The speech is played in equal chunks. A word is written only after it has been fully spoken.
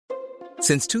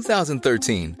Since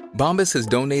 2013, Bombas has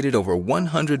donated over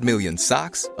 100 million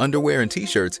socks, underwear, and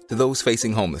T-shirts to those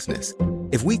facing homelessness.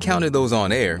 If we counted those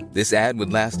on air, this ad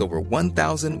would last over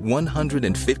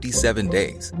 1,157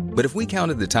 days. But if we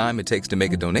counted the time it takes to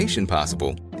make a donation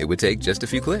possible, it would take just a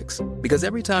few clicks. Because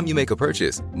every time you make a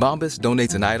purchase, Bombas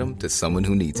donates an item to someone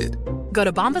who needs it. Go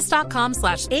to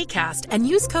bombas.com/ACAST and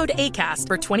use code ACAST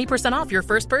for 20% off your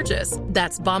first purchase.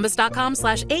 That's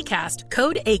bombas.com/ACAST,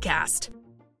 code ACAST.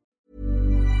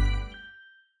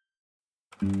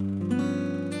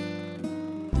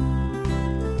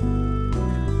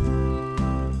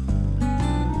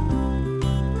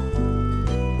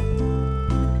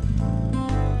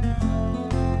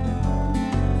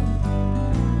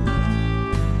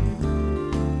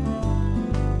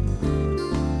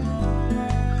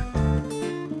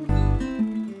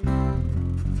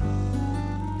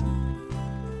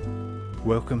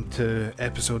 Welcome to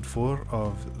episode 4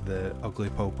 of the Ugly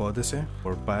Pulp Odyssey.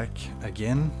 We're back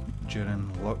again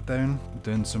during lockdown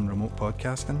doing some remote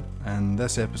podcasting, and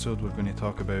this episode we're going to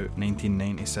talk about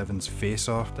 1997's Face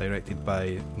Off, directed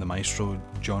by the maestro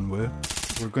John Woo.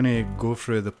 We're going to go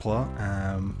through the plot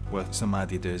with some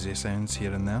Addy Doozy sounds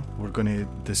here and there. We're going to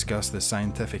discuss the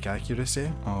scientific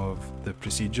accuracy of the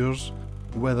procedures,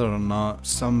 whether or not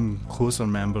some closer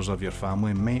members of your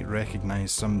family might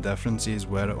recognise some differences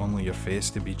were it only your face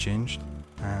to be changed.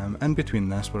 In between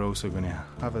this, we're also going to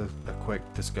have a quick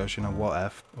discussion of what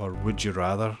if, or would you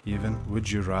rather even.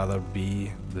 Would you rather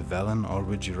be the villain, or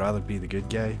would you rather be the good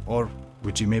guy? Or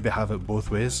would you maybe have it both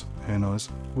ways? Who knows?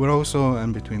 We're also,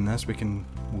 in between this,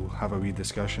 we'll have a wee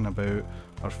discussion about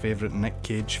our favourite Nick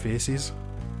Cage faces,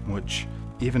 which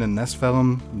even in this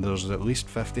film, there's at least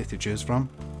 50 to choose from.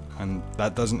 And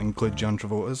that doesn't include John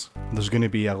Travolta's. There's going to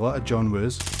be a lot of John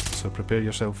Woos, so prepare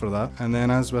yourself for that. And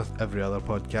then, as with every other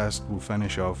podcast, we'll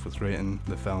finish off with rating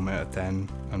the film out of 10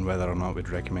 and whether or not we'd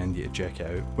recommend you to check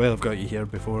it out. Well, I've got you here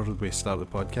before we start the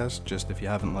podcast. Just if you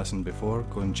haven't listened before,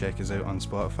 go and check us out on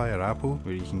Spotify or Apple,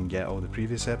 where you can get all the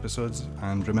previous episodes.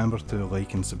 And remember to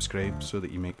like and subscribe so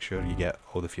that you make sure you get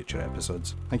all the future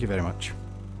episodes. Thank you very much.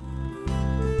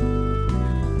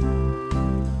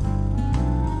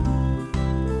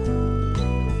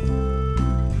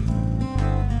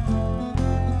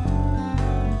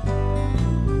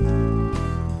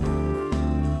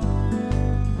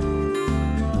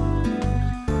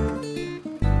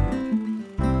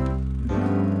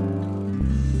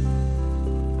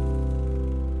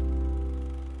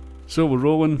 So we're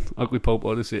rolling. Ugly Pulp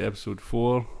Odyssey episode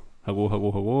 4. Hello, hello,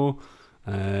 hello.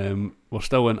 We're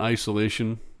still in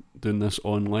isolation doing this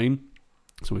online,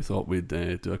 so we thought we'd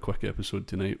do a quick episode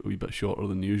tonight, a wee bit shorter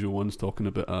than the usual ones, talking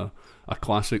about a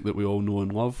classic that we all know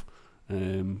and love,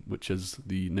 which is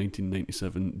the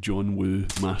 1997 John Woo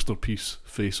masterpiece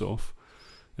Face Off.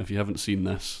 If you haven't seen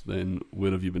this, then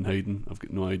where have you been hiding? I've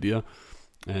got no idea.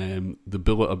 The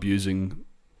bullet abusing,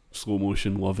 slow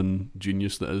motion loving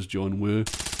genius that is John Woo.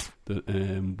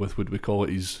 With, would we call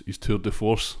it his tour de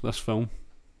force, this film?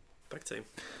 Big time.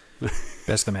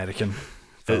 Best American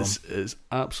film. It's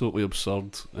absolutely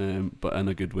absurd, but in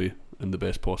a good way, in the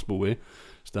best possible way.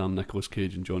 Starring Nicolas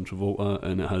Cage and John Travolta,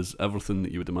 and it has everything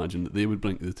that you would imagine that they would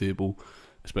bring to the table,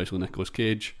 especially Nicolas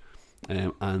Cage,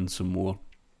 and some more.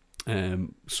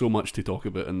 So much to talk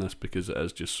about in this because it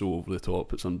is just so over the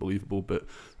top, it's unbelievable, but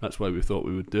that's why we thought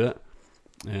we would do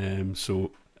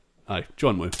it. Aye,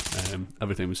 John Woo.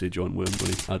 Every time we say John Woo, I'm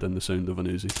going to add in the sound of an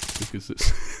Uzi because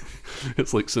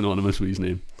it's like synonymous with his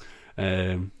name.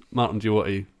 Martin, do you want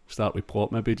to start with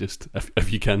plot? Maybe just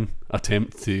if you can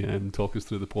attempt to talk us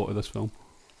through the plot of this film.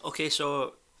 Okay,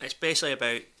 so it's basically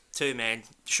about two men: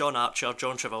 Sean Archer,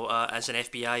 John Travolta as an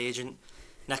FBI agent,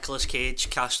 Nicolas Cage,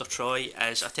 Castor Troy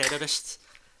as a terrorist,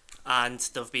 and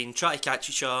they've been trying to catch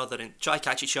each other,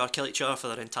 kill each other for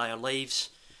their entire lives.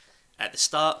 At the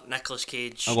start, Nicolas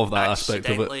Cage. I love that aspect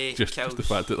of it. Just the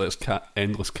fact that there's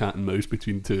endless cat and mouse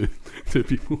between two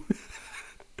people.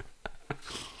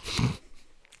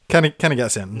 Can I get a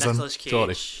sentence in? Nicolas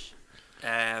Cage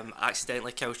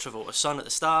accidentally kills Travolta's son at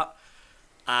the start,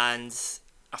 and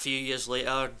a few years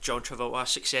later, John Travolta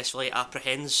successfully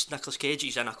apprehends Nicolas Cage.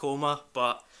 He's in a coma,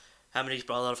 but him and his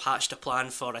brother have hatched a plan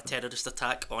for a terrorist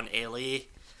attack on LA.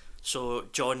 So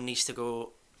John needs to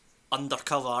go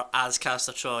undercover as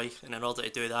Castor Troy, and in order to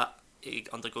do that, he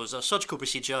undergoes a surgical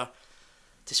procedure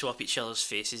to swap each other's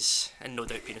faces and no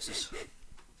doubt penises.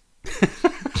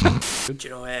 Do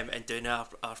you know, and doing our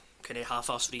kind of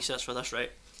half-assed research for this,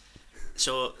 right?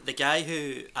 So the guy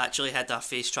who actually had a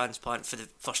face transplant for the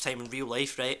first time in real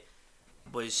life, right,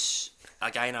 was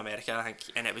a guy in America, I think,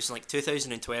 and it was in like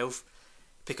 2012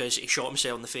 because he shot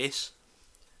himself in the face.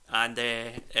 and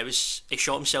he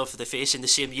shot himself in the face in the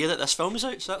same year that this film was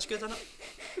out, so that's good, isn't it?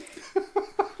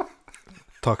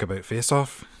 Talk about Face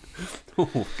Off. Oh,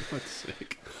 for God's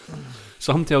sake.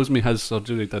 Some tells me his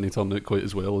surgery didn't turn out quite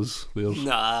as well as theirs.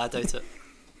 Nah, I doubt it.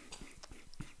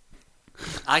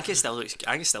 I think it still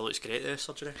looks great, the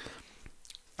surgery.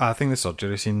 I think the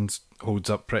surgery scene holds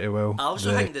up pretty well. I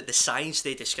also think that the science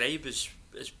they describe is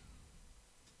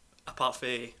apart from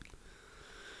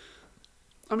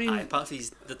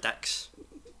the dicks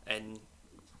and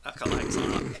a couple of things like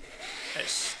that,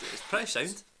 it's pretty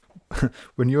sound.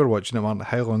 When you were watching it, Martin,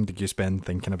 how long did you spend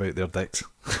thinking about their dicks?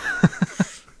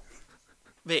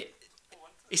 Mate,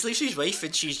 he sleeps with his wife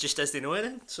and she's just doesn't know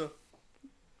anything, so...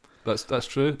 That's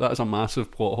true. That is a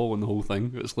massive plot hole in the whole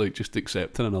thing. It's like just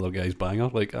accepting another guy's banger.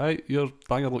 Like, aye, your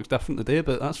banger looks different today,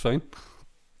 but that's fine.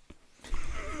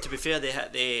 To be fair,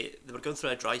 they were going through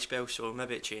a dry spell, so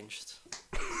maybe it changed.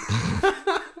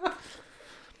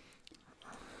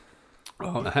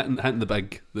 Oh, hitting the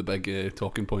big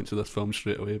talking points of this film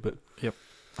straight away, but yep,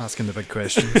 asking the big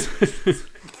questions.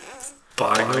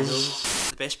 Bangers.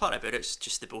 The best part about it's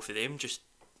just the both of them just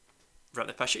rip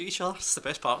the piss at each other. It's the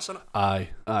best parts, isn't it? Aye,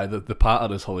 the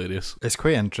patter is hilarious. It's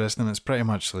quite interesting. It's pretty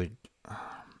much like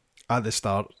at the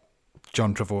start,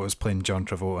 John Travolta's playing John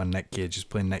Travolta and Nick Cage is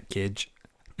playing Nick Cage,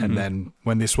 and then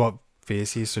when they swap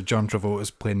faces, so John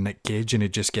Travolta's playing Nick Cage and he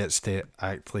just gets to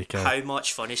act like a... How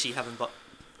much fun is he having? But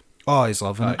oh, he's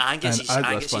loving it. I guess his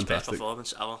best fantastic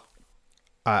performance ever.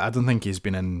 I don't think he's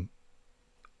been in...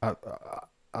 I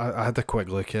had a quick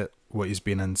look at what he's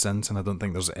been in since, and I don't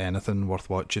think there's anything worth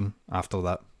watching after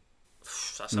that.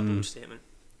 That's a bold statement.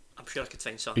 I'm sure I could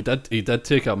find something. He did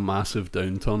take a massive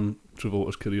downturn,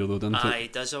 Travolta's career, though, didn't he? He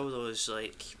does all those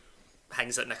like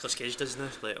things that Nicolas Cage does now,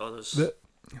 like all those.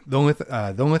 The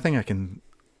only thing I can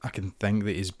think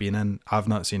that he's been in, I've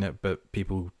not seen it, but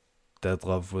people did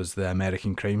love, was the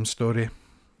American Crime Story.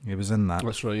 He was in that.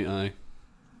 That's right, aye.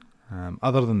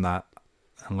 Other than that,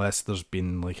 unless there's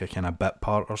been like a kind of bit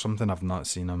part or something, I've not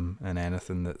seen him in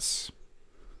anything that's...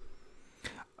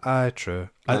 true.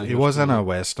 He was in a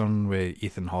Western with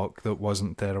Ethan Hawke that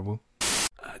wasn't terrible.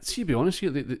 See, to be honest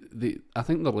with you, I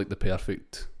think they're like the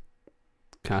perfect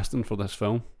casting for this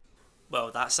film. Well,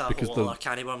 that's a Because whole other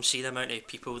canny worm. See the amount of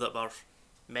people that were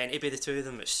meant to be the two of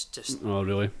them. It's just... Oh,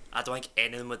 really? I don't think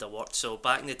any of them would have worked. So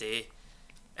back in the day,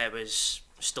 it was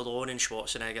Stallone and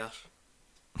Schwarzenegger.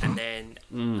 And then,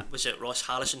 was it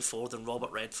Harrison Ford and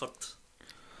Robert Redford?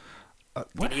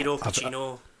 De Niro,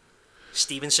 Pacino,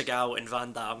 Steven Seagal and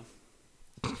Van Damme.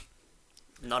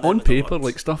 None On of them paper, worked.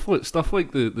 like stuff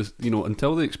like the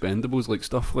until the Expendables, like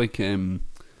stuff like Stallone,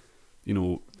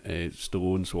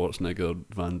 Schwarzenegger,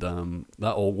 Van Damme,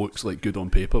 that all looks like good on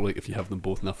paper, like if you have them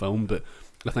both in a film. But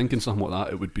I think in something like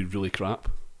that, it would be really crap,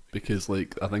 because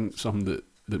like I think something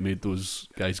that made those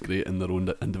guys great in their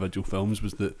own individual films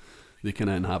was that they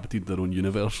kind of inhabited their own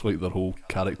universe. Like their whole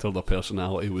character, their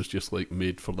personality was just like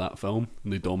made for that film,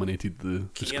 and they dominated the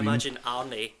Can screen. you imagine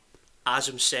Arnie as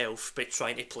himself but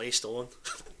trying to play Stallone?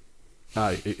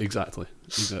 Aye, exactly.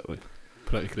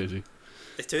 Pretty crazy.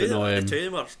 The two of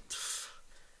them are...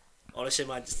 Honestly,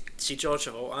 man, see George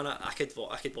Travolta, and I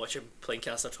could watch him playing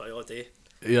Castor Troy all day.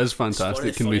 He is fantastic.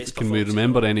 It's one of the Can we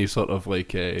remember any sort of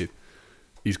like...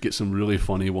 he's got some really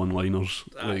funny one-liners.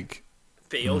 Like...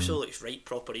 But he also looks right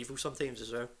proper evil sometimes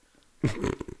as well.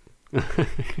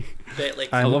 But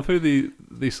like, I love how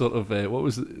they sort of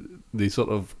they sort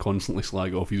of constantly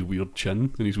slag off his weird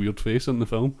chin and his weird face in the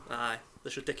film. Aye,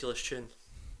 this ridiculous tune.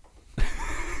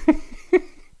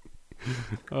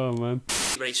 Oh man!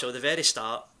 Right, so at the very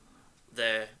start,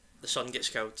 the son gets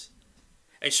killed.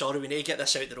 And sorry, we need to get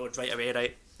this out the road right away,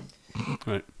 right?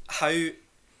 Right. How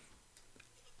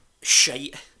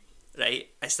shite, right,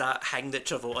 is that thing that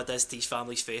Travolta does to his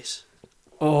family's face?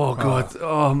 Oh god!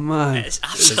 Oh man! It's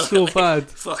It's absolutely so bad.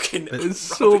 fucking It's rubbish.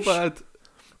 so bad.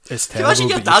 It's Can you terrible. imagine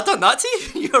your dad done that to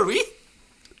you? You're wee.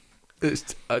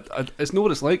 It's know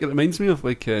what it's like. It reminds me of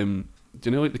like do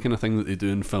you know like the kind of thing that they do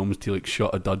in films to like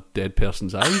shut a dead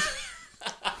person's eyes?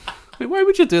 Like, why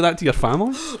would you do that to your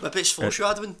family? Maybe it's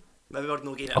foreshadowing. Maybe we're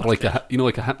not getting it. Or like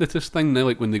like a hypnotist thing now,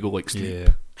 like when they go like sleep.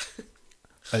 Yeah.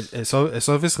 It's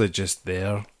obviously just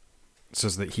there so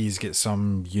that he's got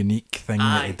some unique thing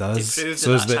that he to does. prove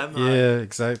So that that's him, yeah,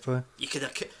 exactly. You could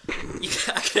have,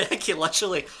 I think you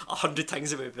literally 100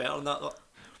 things would be better than that.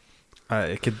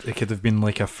 It could have been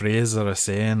like a phrase or a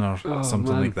saying or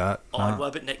something man. like that. Oh, and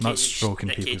what about Nick not Cage? stroking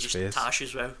Nick people's Cage's face. tash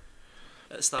as well.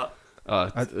 It's that.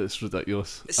 It's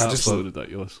ridiculous. It's Absolutely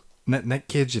ridiculous. Nick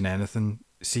Cage in anything.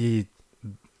 See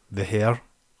the hair.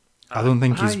 I don't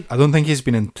think he's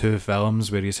been in 2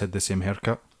 films where he's had the same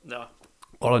haircut. No.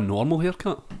 Or a normal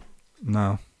haircut.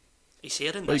 No. His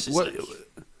hair in Like this is what? like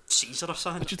Caesar or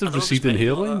something. It's just a I don't know if it's receding anything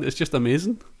like hairline. that. It's just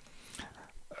amazing.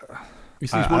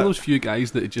 He's one of those few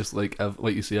guys that just like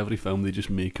you say, every film they just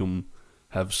make him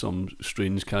have some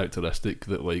strange characteristic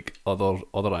that like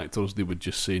other actors they would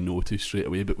just say no to straight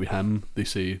away, but with him they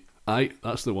say, "Aye,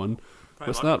 that's the one." Pretty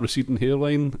What's much. that? Receding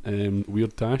hairline,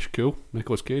 weird tash, cool.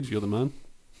 Nicolas Cage, you're the man. Do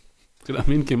you know what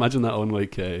I mean? Can you imagine that on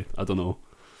like I don't know,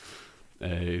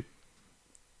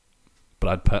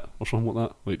 Brad Pitt or something like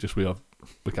that? Like just with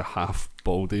a half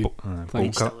baldy thing. Bowl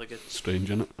cut. Still look good. Strange,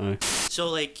 innit? Aye. So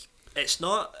like, it's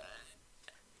not.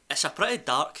 It's a pretty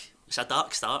dark. It's a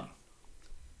dark start,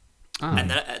 and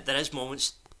there is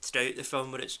moments throughout the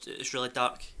film where it's really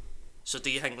dark. So do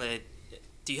you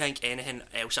think anything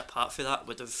else apart from that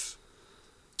would have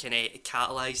kind of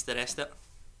catalysed the rest of it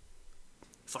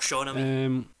for Sean? I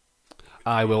mean,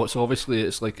 Aye, well, it's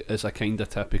a kind of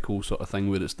typical sort of thing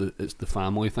where it's the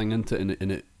family thing into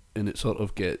it, and it sort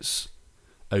of gets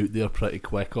out there pretty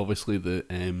quick. Obviously,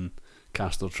 the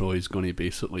Castor Troy's going to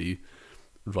basically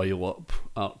rile up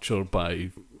Archer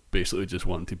by basically just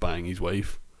wanting to bang his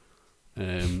wife,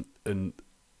 and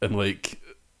like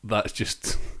that's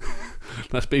just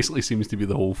that's basically seems to be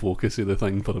the whole focus of the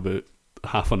thing for about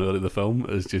half an hour of the film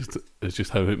is just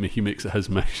how he makes it his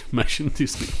mission to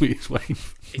sleep with his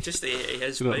wife. he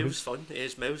has You know what I mean? Miles fun. He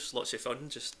has Miles lots of fun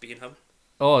just being him.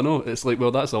 Oh no, it's like,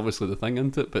 well, that's obviously the thing,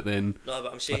 isn't it? But then No,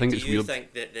 but I'm saying, think do it's you weird.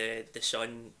 think that the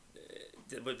son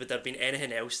would there have been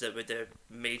anything else that would have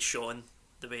made Sean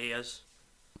the way he is?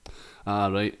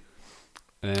 right.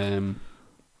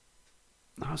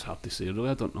 That's hard to say, really.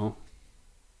 I don't know.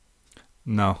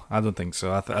 No, I don't think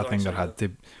so. I don't think think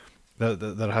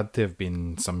there had to have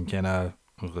been some kind of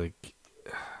like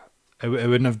it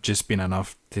wouldn't have just been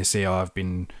enough to say, "Oh, I've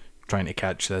been trying to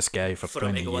catch this guy for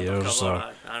him 20 to go years." undercover,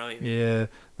 Or I know what you mean. yeah,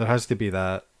 there has to be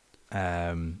that.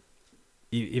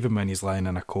 Even when he's lying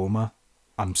in a coma,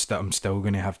 I'm still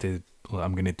going to have to.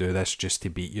 I'm going to do this just to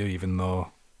beat you, even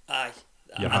though Aye,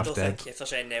 You're I half don't dead. think if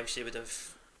there's anything else he would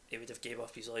have gave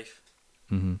up his life.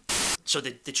 Mm-hmm. So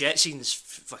the jet scene's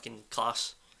fucking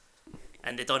class,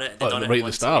 and they done it. Right in at the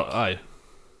one start, take. aye.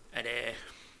 And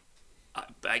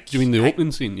Do you mean the I think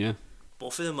opening scene? Yeah.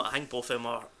 both of them? I think both of them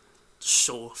are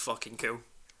so fucking cool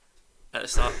at the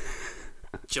start.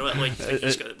 Do you know what, like when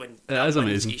he's got when it is when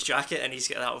amazing. his jacket and he's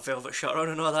got that velvet shirt on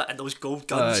and all that, and those gold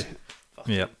guns. Aye.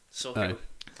 Fucking Yep. so cool. Aye.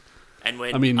 And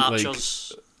when I mean,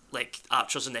 Archer's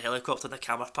Archer's in the helicopter and the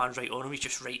camera pans right on him, he's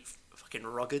just right fucking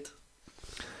rugged.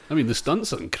 I mean, the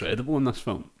stunts are incredible in this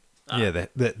film. yeah,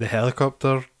 the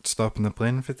helicopter stopping the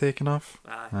plane for taking off.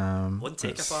 Aye. One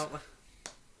take it's apparently.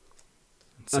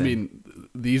 I insane. mean,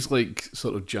 these like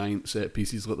sort of giant set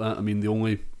pieces like that. I mean,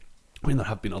 there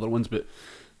have been other ones, but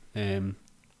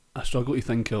I struggle to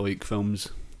think of like films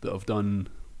that have done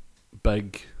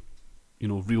big,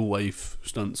 real life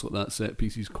stunts like that, set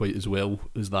pieces quite as well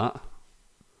as that.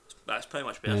 That's pretty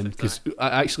much perfect. Because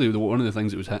actually, one of the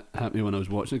things that was hit me when I was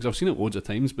watching it, because I've seen it loads of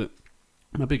times, but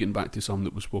maybe getting back to something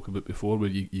that was spoken about before, where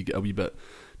you get a wee bit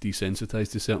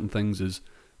desensitized to certain things, is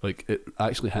like it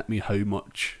actually hit me how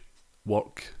much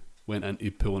work went into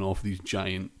pulling off these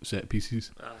giant set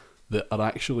pieces that are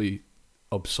actually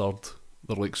absurd.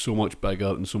 They're like so much bigger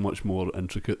and so much more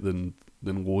intricate than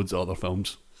loads of other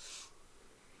films.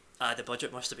 The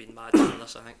budget must have been mad for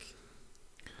this, I think.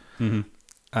 Mm-hmm.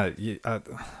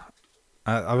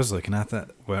 I was looking at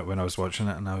it when I was watching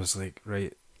it, and I was like,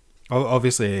 right.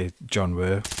 Obviously, John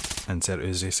Woo and Sir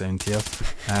Uzi Sound here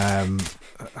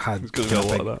had It's going to be a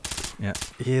lot of that. Yeah,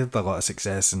 he had a lot of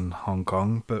success in Hong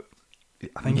Kong, but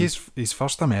I think his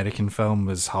first American film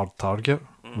was Hard Target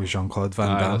with Jean-Claude Van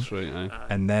Aye, Damme, that's right. Aye.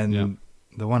 and then Yeah.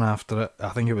 the one after it, I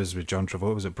think it was with John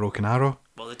Travolta. Was it Broken Arrow?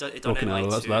 Well, they done Broken it in Arrow,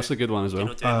 like that's a good one as well.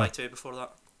 doing like 2 before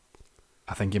that.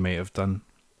 I think he might have done.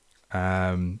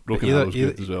 Broken but Arrow's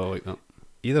good as well. I like that.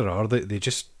 Either or, they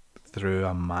just threw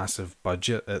a massive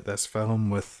budget at this film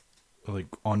with, like,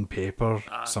 on paper,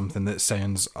 something that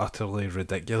sounds utterly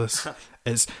ridiculous.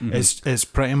 It's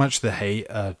pretty much the height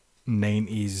of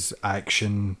 90s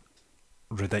action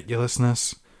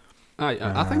ridiculousness.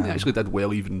 I think they actually did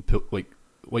well, even put like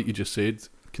what you just said,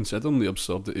 considering the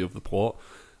absurdity of the plot.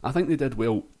 I think they did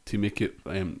well to make it,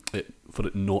 for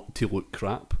it not to look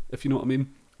crap, if you know what I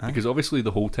mean. Aye. Because obviously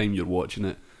the whole time you're watching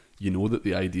it, you know that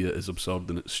the idea is absurd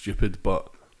and it's stupid, but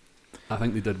I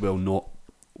think they did well not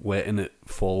letting it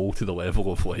fall to the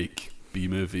level of like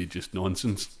B-movie just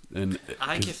nonsense. And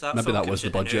I think if that maybe film that comes was the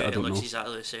out budget, now, I don't it looks know.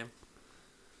 exactly the same.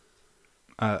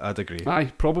 I'd agree.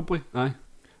 Aye, probably, aye.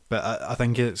 But I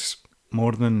think it's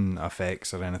more than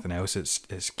effects or anything else.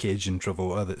 It's Cage and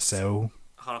Travolta that sell.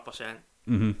 100%.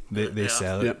 They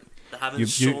sell it. Yep. They're having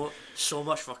so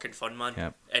much fucking fun, man.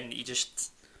 Yep. And you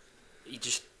just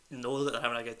know that they're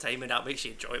having a good time, and that makes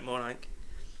you enjoy it more, I think.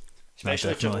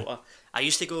 Especially definitely. Travolta. I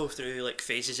used to go through like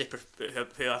phases of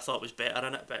who I thought was better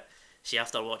in it, but see,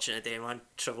 after watching it, man,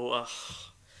 Travolta.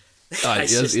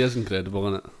 He is incredible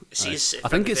in it. I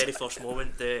think the very first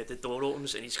moment the door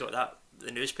opens and he's got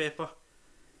the newspaper.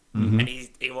 And he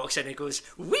walks in and goes,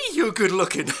 "Wee, you're good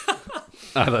looking."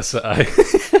 That's it.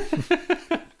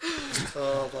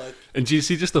 Oh man! And do you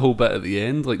see just the whole bit at the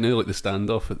end, like the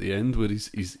standoff at the end, where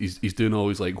he's doing all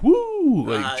his like woo,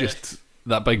 like just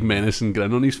that big menacing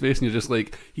grin on his face, and you're just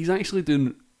like, he's actually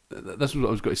doing. This is what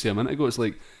I was going to say a minute ago. It's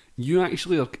like you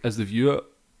actually are, as the viewer,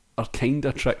 are kind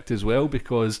of tricked as well,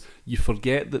 because you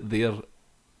forget that they're,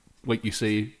 like you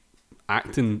say,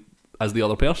 acting as the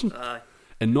other person.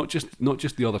 And not just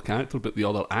the other character, but the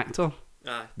other actor.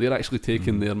 They're actually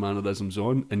taking their mannerisms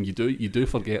on, and you do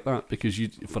forget that, because you,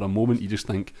 for a moment, you just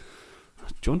think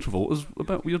John Travolta's a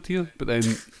bit weird here, but then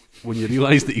when you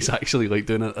realise that he's actually like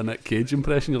doing a Nick Cage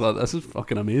impression, you're like, this is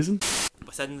fucking amazing.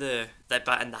 Within the bit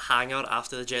in the hangar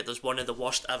after the jet, there's one of the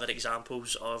worst ever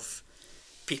examples of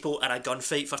people in a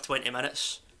gunfight for 20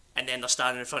 minutes, and then they're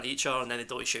standing in front of each other, and then they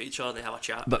don't shoot each other, and they have a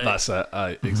chat. That's it.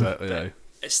 Aye, exactly. Aye.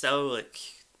 It's still like.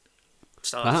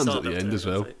 That happens at the end as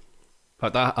well. In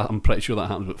fact, I'm pretty sure that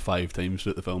happens about 5 times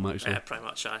throughout the film, actually. Yeah, pretty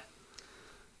much, aye.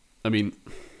 I mean,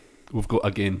 we've got,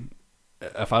 again,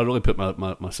 if I really put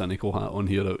my cynical hat on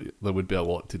here, there would be a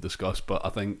lot to discuss, but I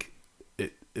think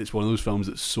it's one of those films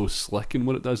that's so slick in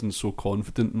what it does and so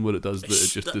confident in what it does that it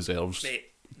just deserves...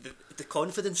 Mate, the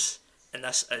confidence in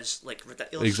this is, like,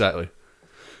 ridiculous. Exactly.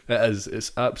 It is.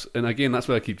 It's and again, that's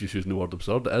why I keep just using the word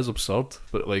absurd. It is absurd,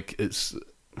 but, like, it's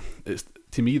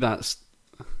to me, that's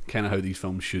kind of how these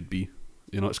films should be.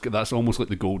 You know, that's almost like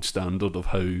the gold standard of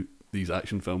how these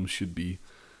action films should be,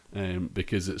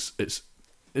 because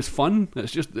it's fun.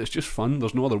 It's just fun.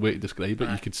 There's no other way to describe it.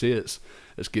 You could say it's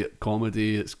got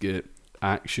comedy, it's got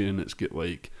action, it's got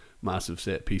like massive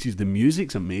set pieces. The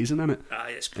music's amazing in it.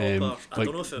 Aye, it's proper. I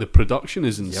don't know if the production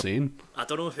is insane. I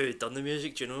don't know who done the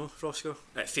music. Do you know, Roscoe?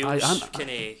 It feels kind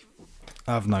of.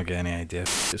 I've not got any idea.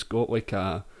 It's got like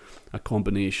a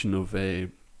combination of a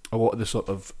lot of the sort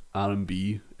of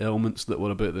R&B elements that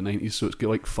were about the 90s, so it's got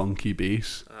like funky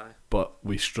bass, but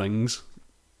with strings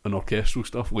and orchestral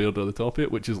stuff layered on the top of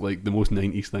it, which is like the most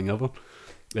 90s thing ever.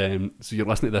 So you're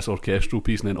listening to this orchestral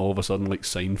piece, and then all of a sudden like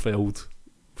Seinfeld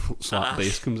slap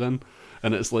bass comes in,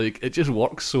 and it's like, it just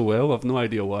works so well. I've no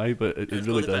idea why, but it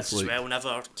really does. Like, as well,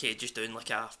 whenever Cage is doing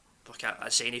like a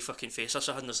zany fucking face or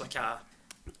something, there's like a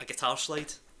guitar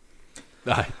slide.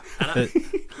 Aye.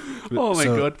 Oh my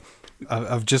god.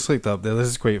 I've just looked up there. This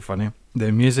is quite funny.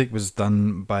 The music was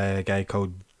done by a guy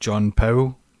called John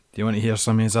Powell. Do you want to hear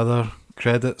some of his other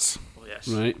credits? Oh yes.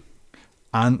 Right.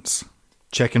 Ants,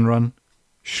 Chicken Run,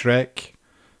 Shrek,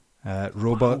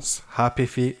 Robots, Happy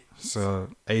Feet, so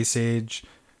Ice Age,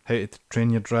 How to Train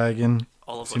Your Dragon.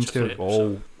 All of Seems which to are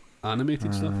all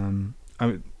animated stuff.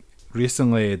 I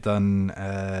recently done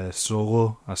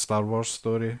Solo, a Star Wars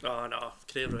story. Oh no,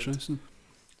 Interesting.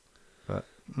 But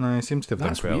no, he seems to have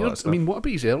done quite a lot of stuff. I mean, what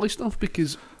about his early stuff?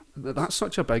 Because that's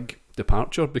such a big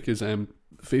departure, because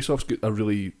Face Off's got a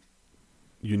really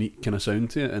unique kind of sound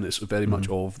to it, and it's very much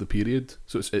of the period.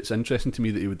 So it's interesting to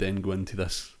me that he would then go into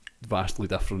this vastly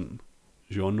different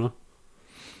genre.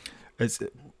 It's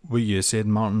what you said,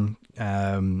 Martin,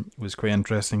 was quite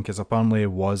interesting, because apparently he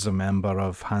was a member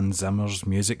of Hans Zimmer's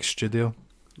music studio.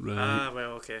 Right. Ah,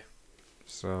 well, okay.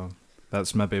 So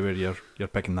that's maybe where you're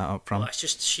picking that up from. Well, it's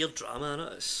just sheer drama in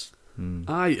it. It's...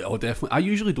 Definitely. I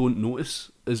usually don't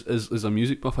notice, as a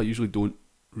music buff, I usually don't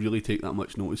really take that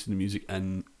much notice in the music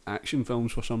in action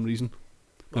films for some reason.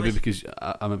 Maybe because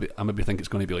I maybe think it's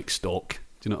going to be like stock.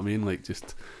 Do you know what I mean? Like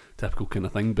just typical kind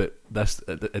of thing. But this,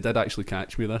 it did actually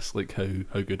catch me. This, like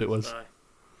how good it was. Aye.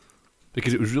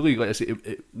 Because it was really, like I say,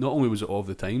 it not only was it of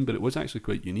the time, but it was actually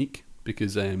quite unique,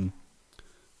 because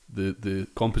the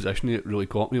composition of it really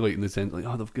caught me, like in the sense, like,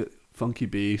 oh, they've got funky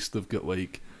bass, they've got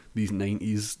like these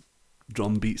 90s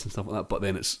drum beats and stuff like that, but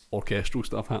then it's orchestral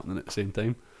stuff happening at the same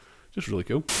time. Just really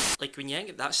cool. Like when you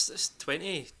think that's 19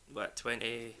 years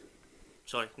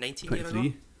ago?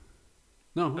 23.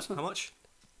 No, what's that? How much?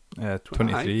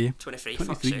 23.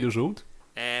 23 years old.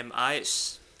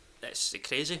 It's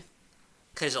crazy.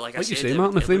 Because like I you said, say,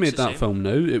 Martin, if they made that same. film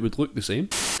now, it would look the same.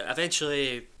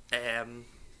 Eventually,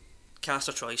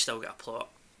 Castor Troy's still got a plot.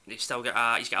 He's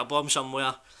got a bomb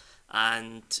somewhere,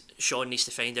 and Sean needs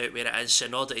to find out where it is.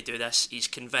 In order to do this, he's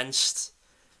convinced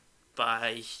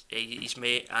by his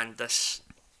mate and this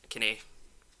kind of,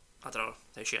 I don't know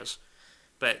how she is,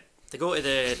 but They go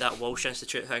to that Walsh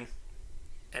Institute thing,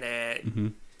 and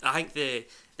I think the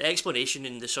explanation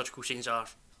in the surgical scenes are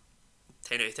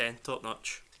 10 out of 10, top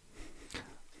notch.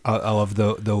 I love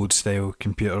the old style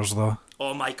computers though.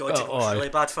 Oh my god, it was really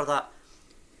bad for that.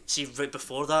 See, right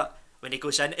before that, when he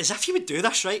goes in, as if he would do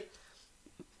this, right?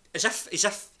 As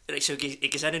if right, so he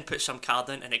goes in and puts some card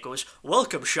in, and it goes,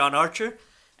 "Welcome, Sean Archer,"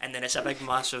 and then it's a big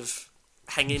massive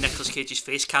hanging Nicolas Cage's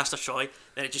face, Castor Troy,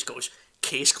 then it just goes,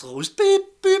 "Case closed," boop,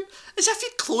 boop, as if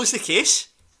he'd close the case.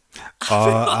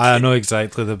 I know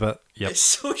exactly the bit. Yep. It's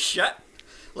so shit.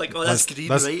 Like, that's green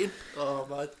writing. Oh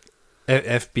man.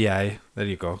 FBI. There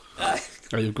you go.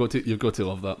 Oh, you've got to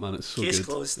love that, man. It's so Case good.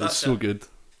 closed, It's so good.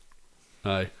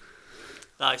 Aye.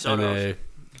 Aye, sorry.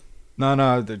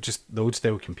 No, just the old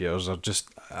style computers are just.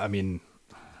 I mean,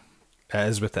 it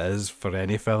is what it is for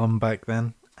any film back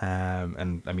then.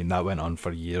 And I mean that went on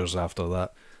for years after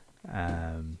that.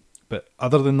 But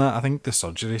other than that, I think the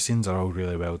surgery scenes are all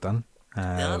really well done.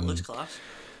 Yeah, that looks class.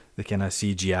 The kind of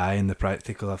CGI and the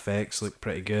practical effects look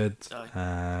pretty good.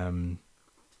 Aye.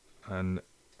 And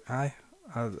I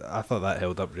thought that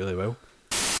held up really well.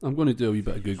 I'm going to do a wee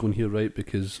bit of Googling here, right?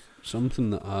 Because something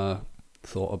that I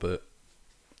thought about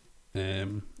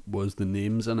was the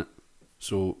names in it.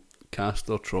 So,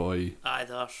 Castor, Troy, Aye,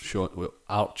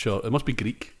 Archer. It must be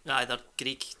Greek. they're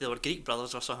Greek. They were Greek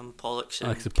brothers or something. Pollux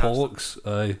and Actually, Castor. Pollux.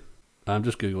 Aye. I'm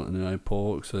just Googling it now.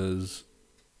 Pollux is...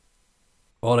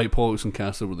 Alright, Pollux and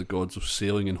Castor were the gods of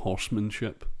sailing and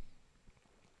horsemanship.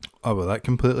 Oh, well, that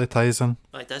completely ties in.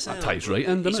 Aye, does That ties right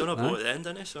in, doesn't He's it? on a boat at the end,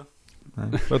 isn't he? So.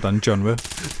 Aye. Well done, John Woo.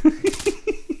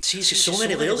 See, so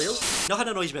many layers. Nothing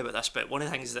annoys me about this, but one of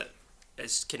the things that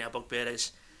is kind of a bugbear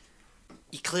is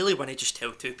you clearly want to just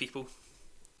tell two people.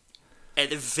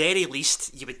 At the very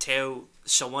least, you would tell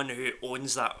someone who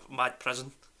owns that mad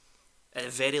prison. At the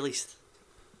very least.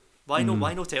 Why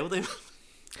not tell them?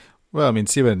 Well, I mean,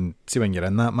 see when you're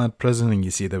in that mad prison and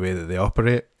you see the way that they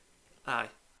operate. Aye.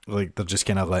 Like, they're just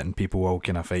kind of letting people all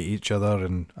kind of fight each other,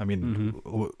 and I mean,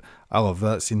 I love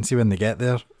that scene. See when they get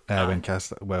there,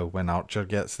 when Archer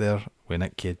gets there, with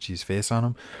Nick Cage's face on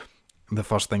him, the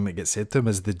first thing that gets said to him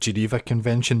is the Geneva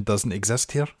Convention doesn't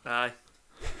exist here. Aye.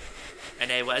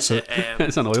 And what is it?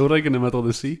 It's an oil rig in the middle of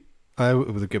the sea. Aye,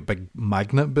 with got big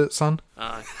magnet boots on.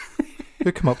 Aye.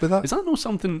 Who come up with that? Is that not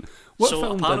something... What so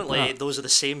film apparently did that? those are the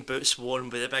same boots worn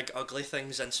with the big ugly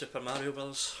things in Super Mario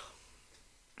Bros.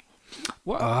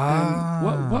 What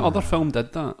other film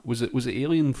did that? Was it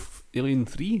Alien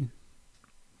 3?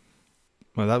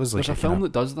 Well, that was like There's a film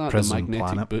that does that, the prison magnetic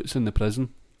planet. boots in the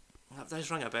prison. That does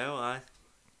ring a bell, aye.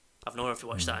 I've not ever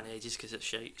watched that in ages because it's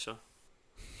shite, so...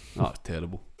 Oh, it's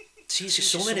terrible. See,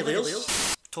 so many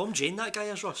layers. Tom Jane, that guy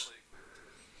is, Ross?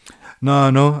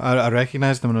 No, I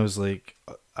recognised him and I was like,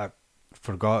 I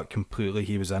forgot completely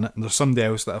he was in it. And there's somebody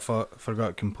else that I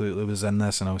forgot completely was in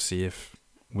this, and I'll see if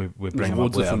we bring There's him up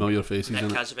loads of later. familiar faces Nick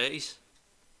in it. Cassavetes?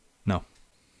 No.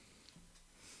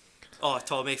 Oh,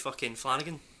 Tommy fucking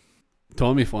Flanagan?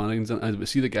 Tommy Flanagan's in it. But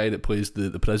see the guy that plays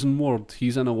the prison ward?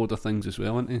 He's in a load of things as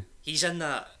well, isn't he? He's in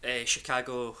that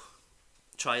Chicago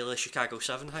trial of Chicago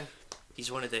 7 thing. He's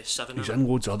one of the 7 He's of in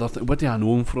them. loads of other things. What do I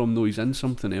know him from though? He's in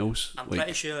something else. I'm like,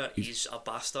 pretty sure he's a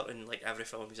bastard in like every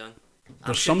film he's in. I'm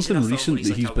there's sure he's in something a film recent where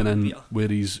that he's like been a in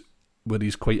beater. where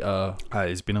he's quite a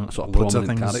He's been on sort of loads of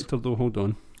prominent things. character though. Hold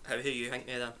on. Who you think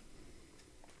of them?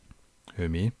 Who,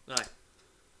 me? Aye.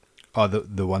 Oh,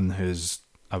 the one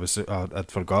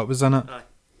I'd forgot was in it. Aye.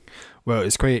 Well,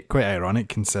 it's quite ironic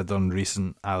considering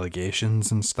recent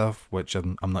allegations and stuff, which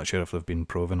I'm not sure if they've been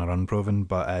proven or unproven,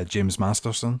 but James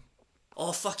Masterson.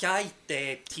 Oh fuck aye,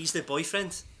 he's the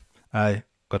boyfriend. Aye,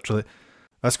 literally.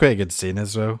 That's quite a good scene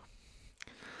as well.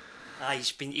 Aye,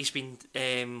 he's been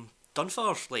done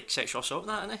for like sexual assault and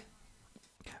that, hasn't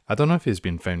he? I don't know if he's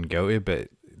been found guilty, but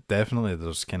definitely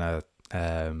there's kind of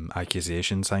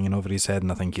accusations hanging over his head,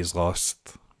 and I think he's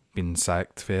been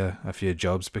sacked for a few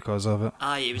jobs because of it.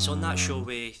 Aye, he was on that show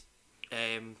with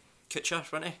Kutcher,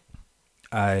 wasn't he?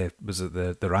 Aye, was it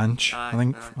the Ranch, Aye, I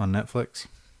think, aye. on Netflix?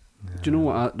 Do you know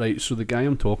what? Right, so the guy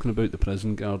I'm talking about, the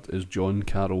prison guard, is John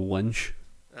Carroll Lynch.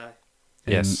 Aye.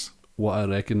 Yes. What I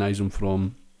recognise him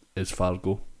from is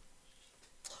Fargo.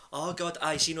 Oh god,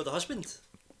 aye, so you know the husband?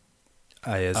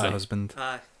 Aye, is Aye. the husband.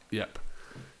 Aye. Yep.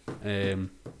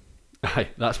 Aye,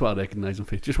 that's what I recognise him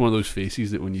for. Just one of those faces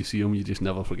that when you see him, you just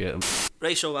never forget him.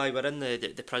 Right, so aye, we're in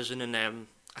the prison and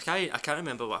I can't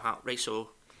remember what happened. Right,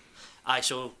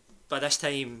 so by this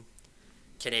time,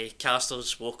 kinda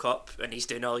Castor's woke up and he's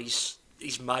doing all these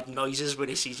mad noises when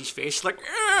he sees his face, like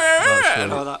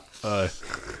and all that, Aye.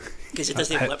 because he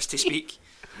doesn't have lips to speak.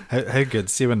 How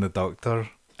good? See when the doctor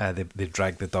they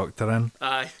drag the doctor in,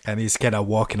 Aye. and he's kind of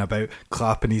walking about,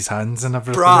 clapping his hands and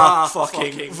everything.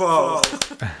 Fucking whoa.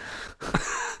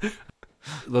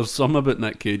 There's something about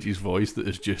Nick Cage's voice that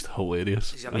is just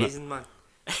hilarious. He's amazing, man.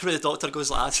 When the doctor goes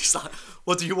like that, he's like,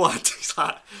 "What do you want?" He's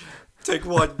like, "Take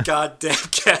one goddamn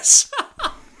kiss."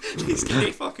 He's got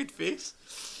a fucking face.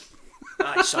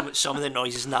 Aye, some of the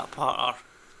noises in that part are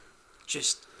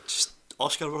just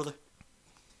Oscar worthy.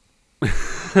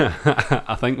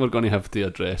 I think we're going to have to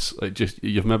address,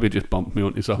 you've maybe just bumped me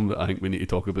onto something that I think we need to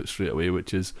talk about straight away,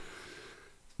 which is,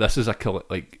 this is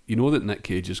you know that Nick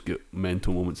Cage has got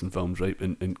mental moments in films, right,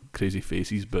 and crazy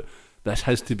faces, but this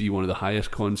has to be one of the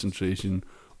highest concentration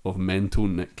of mental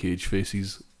Nick Cage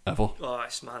faces ever. Oh,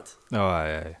 it's mad. Oh,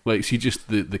 aye. Like, see just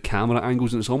the camera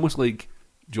angles, and it's almost like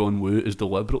John Woo is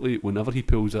deliberately, whenever he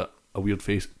pulls a weird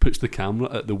face, puts the camera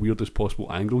at the weirdest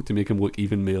possible angle to make him look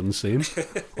even more insane.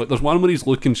 Like, there's one where he's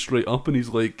looking straight up and he's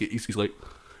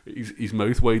his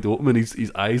mouth wide open and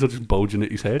his eyes are just bulging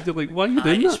at his head. You're like, why are you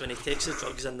doing It's that? when he takes the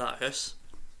drugs in that house.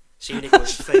 See when he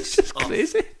goes face up.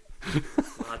 Crazy.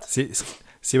 Mad.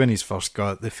 See when he's first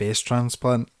got the face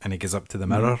transplant and he goes up to the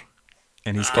mirror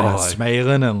and he's kind of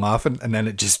smiling and laughing, and then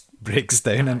it just breaks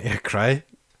down into a cry.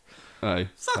 Aye.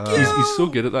 He's so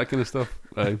good at that kind of stuff.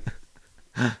 Aye.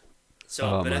 So,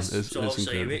 Oh, but man, this, it's so obviously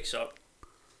he incredible. wakes up,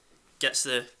 gets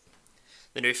the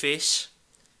new face,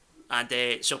 and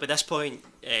so by this point,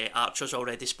 Archer's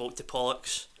already spoke to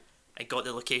Pollux and got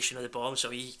the location of the bomb, so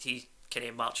he kind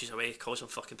of marches away, calls him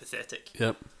fucking pathetic.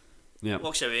 Yep.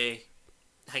 Walks away,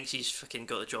 thinks he's fucking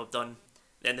got the job done.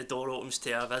 Then the door opens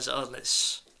to a visitor, and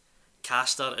it's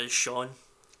Castor as Sean.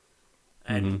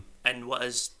 And in what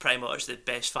is pretty much the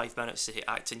best 5 minutes of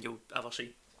acting you'll ever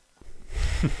see.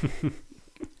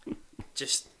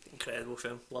 Just incredible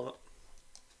film, love it.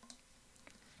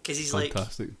 Because he's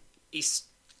Fantastic.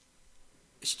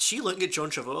 she looking at John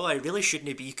Travolta, I really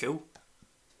shouldn't be cool.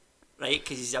 Right?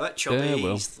 Because he's a bit chubby, Yeah,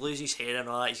 well. he's losing his hair and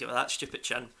all that, he's got that stupid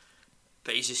chin.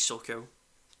 But he's just so cool.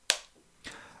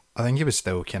 I think he was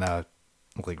still kind of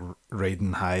like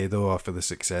riding high though off of the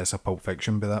success of Pulp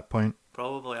Fiction by that point.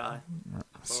 Probably, aye.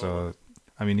 So,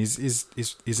 I mean, he's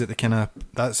at the kind of,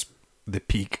 that's the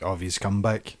peak of his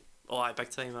comeback. Oh, aye, big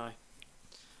time, aye.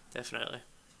 Definitely.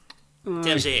 Aye. In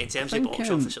terms I of think, box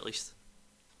office, at least.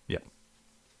 Yeah.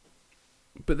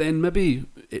 But then maybe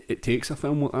it takes a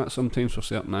film like that sometimes for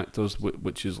certain actors,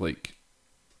 which is like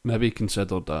maybe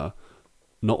considered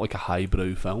not like a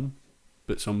highbrow film,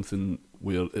 but something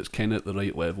where it's kind of at the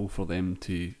right level for them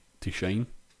to shine.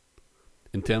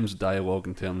 In terms of dialogue,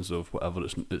 in terms of whatever,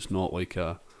 it's not like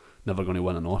never going to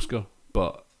win an Oscar.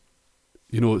 But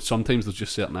you know, sometimes there's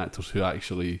just certain actors who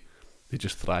actually they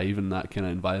just thrive in that kind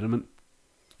of environment.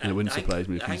 And it wouldn't surprise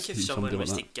me if I think if someone somebody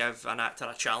was like to give an actor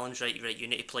a challenge, right, you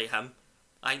need to play him.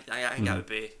 I think that would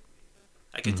be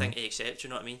a good thing to accept. You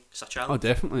know what I mean? It's a that. challenge. Oh,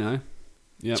 definitely, aye.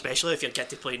 Yeah. Especially if you get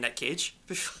to play Nick Cage.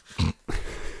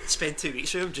 Spend 2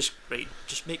 weeks with him, just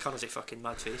make hundreds of fucking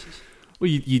mad faces. Well,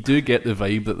 you do get the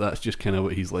vibe that that's just kind of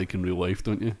what he's like in real life,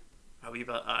 don't you? A wee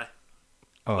bit, aye.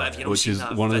 Oh, But have you not Which seen is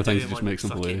that one of the video things that just on makes him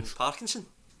fucking hilarious. Parkinson?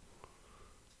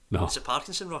 No. Is it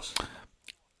Parkinson, Ross?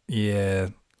 yeah,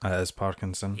 it is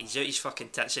Parkinson. He's out his fucking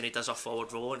tits and he does a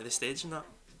forward roll onto the stage and that.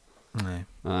 Aye.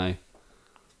 Aye.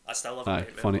 I still love Aye.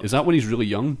 it. Funny. Is that when he's really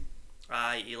young?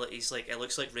 Aye, he's like, it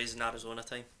looks like Raising Arizona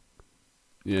time.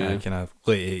 Yeah. Kind of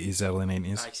late 80s, early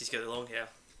 90s. Aye, 'cause he's got the long hair.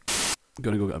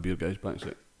 Gonna go get a beer, guys. Back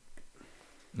sec.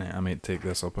 I might take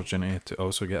this opportunity to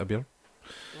also get a beer.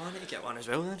 Well, I need to get one as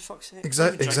well then, fuck's sake.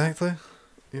 Exactly.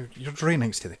 You're right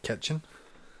next to the kitchen.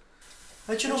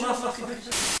 How'd you know my fucking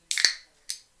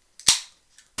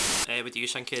what do you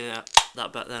think of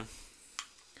that bit then?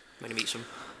 When he meets him?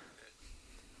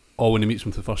 Oh, when he meets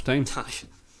him for the first time. Aye.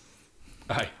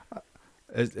 Aye.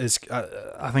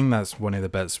 I think that's one of the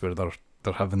bits where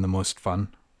they're having the most fun.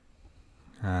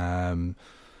 You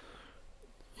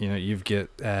know, you've got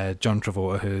John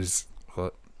Travolta, who's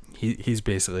he's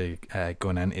basically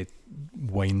going in to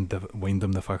wind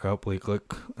them the fuck up, like,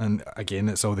 look, and again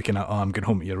it's all the kind of I'm going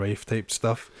home to your wife type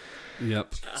stuff.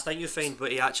 Yep. I think you find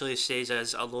what he actually says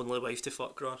is a lonely wife to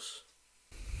fuck, Ross.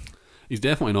 He's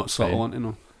definitely not subtle, Fine. you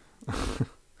know.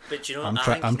 But you know, I'm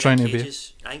I think trying to be.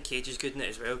 I think Cage is good in it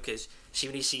as well, because see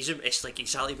when he sees him, it's like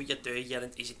exactly what you're doing.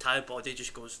 His entire body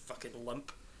just goes fucking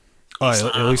limp. Oh, He's it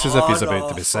like, looks as if he's "Oh, about no,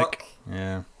 to be fuck." sick.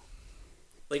 Yeah.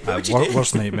 Like, what would you do?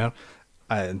 Worst nightmare.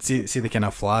 And see the kind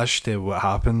of flash to what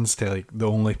happens to like the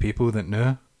only people that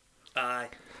know. Aye.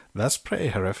 That's pretty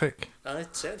horrific. Aye,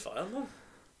 set on fire, man.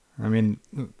 I mean,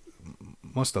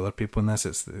 most other people in this,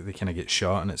 it's they kind of get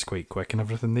shot and it's quite quick and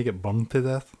everything. They get burned to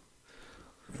death.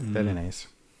 Very nice.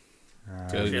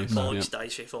 Very Your nice, Pollux yeah.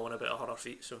 dies for falling about 100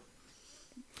 feet, so...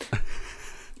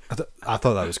 I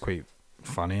thought that was quite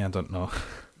funny. I don't know.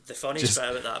 The funniest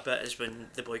bit about that bit is when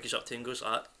the boy goes up to him and goes,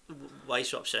 why are you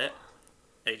so upset?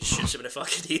 And he just shoots him in the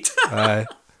fucking head.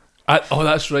 Oh,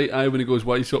 that's right. When he goes,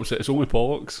 why are you so upset? It's only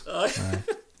Pollux.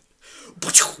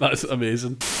 That's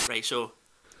amazing. Right, so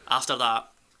after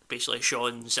that, basically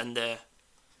Sean's in the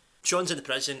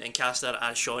prison, and Castor,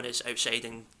 as Sean, is outside,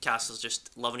 and Castor's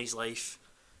just loving his life.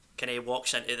 Kind of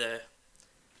walks into the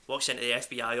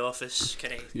FBI office.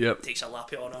 Kind of takes a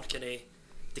lap on her. Kind of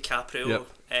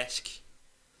DiCaprio-esque.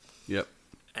 Yep.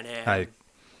 And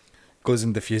goes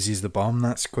and defuses the bomb.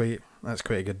 That's quite a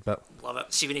good bit. Love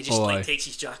it. See when he just takes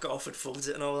his jacket off and folds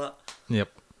it and all that.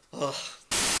 Yep. Oh.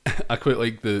 I quite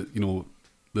like the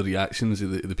reactions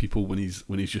of the people when he's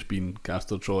just been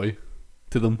Castor Troy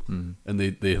to them, and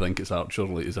they think it's Archer,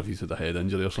 like as if he's had a head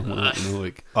injury or something like that,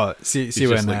 like see he's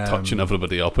when just like touching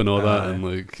everybody up and all that, and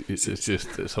like it's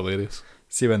hilarious.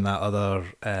 See when that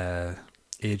other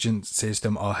agent says to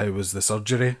him, "Oh, how was the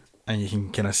surgery?" and you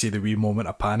can kind of see the wee moment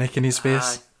of panic in his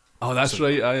face. Oh, that's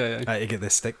right. Aye. To get the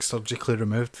stick surgically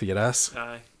removed for your ass.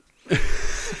 Aye.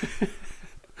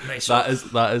 Right,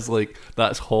 so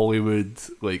that's Hollywood,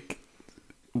 like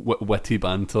witty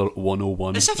banter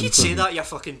 101. as if you'd say that your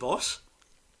fucking boss.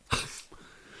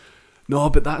 No,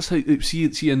 but that's how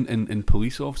see in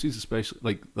police offices especially,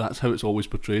 like that's how it's always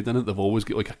portrayed in it. They've always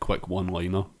got like a quick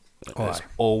one-liner. It's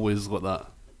always like that.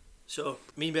 So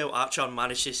meanwhile, Archer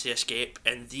manages to escape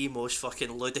in the most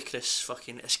fucking ludicrous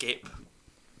fucking escape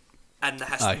in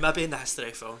the maybe in the history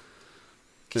of film.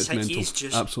 Because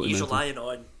he's relying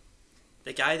on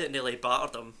the guy that nearly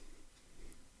battered him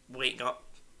waking up,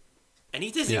 and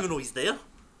he doesn't even know he's there.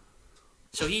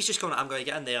 So he's just going, I'm going to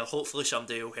get in there, hopefully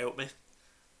somebody will help me.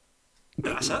 And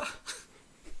that's it.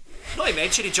 Not to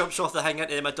mention he jumps off the thing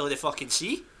into the middle of the fucking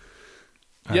sea.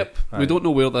 Yep, we don't know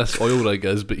where this oil rig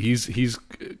is, but he's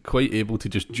quite able to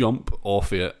just jump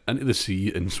off it into the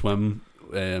sea and swim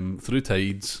through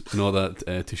tides and all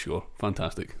that to shore.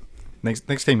 Fantastic.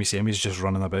 Next time you see him, he's just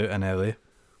running about in LA.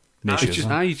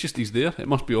 He's there. It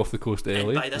must be off the coast of LA.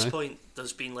 And by this point,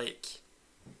 there's been like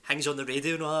things on the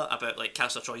radio and all that about like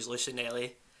Castor Troy's loose in LA,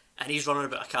 and he's running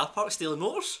about a car park stealing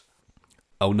motors.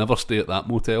 I'll never stay at that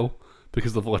motel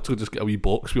because they've literally just got a wee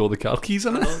box with all the car keys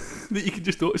in it that you can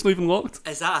just it's not even locked.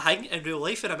 Is that a thing in real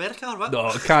life in America or what? No,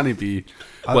 it can't be.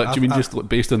 Do you mean just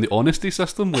based on the honesty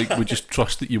system? Like we just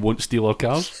trust that you won't steal our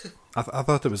cars? I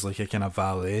thought it was like a kind of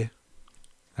valet.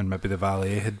 And maybe the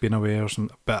valet had been away or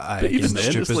something. But even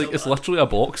then, it's literally a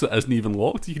box that isn't even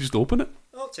locked. You can just open it.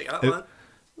 I'll take that, man.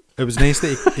 It was nice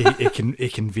that he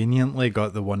conveniently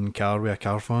got the one car with a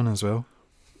car phone as well.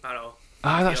 I know.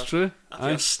 That's true.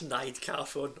 A snide car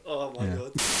phone. Oh my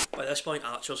god. By this point,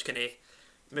 Archer's kind of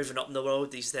moving up in the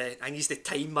world. I think he's the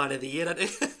Time Man of the Year, isn't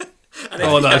he?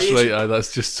 That's right.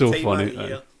 That's just so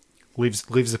funny. Leaves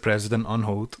the president on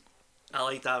hold. I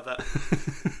like that bit.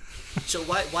 So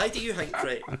why do you think,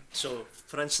 right? So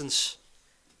for instance,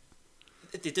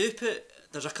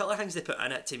 there's a couple of things they put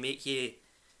in it to make you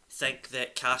think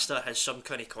that Castor has some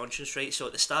kind of conscience, right? So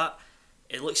at the start,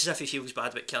 it looks as if he feels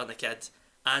bad about killing the kid,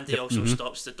 and he also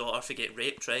stops the daughter from getting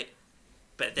raped, right?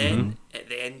 But then at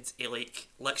the end, he like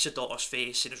licks the daughter's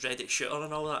face and is ready to shoot her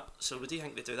and all that. So what do you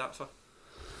think they do that for?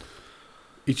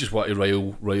 He just wanted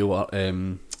to rile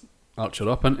Archer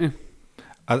up, isn't he?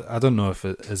 I don't know if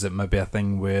it maybe a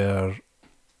thing where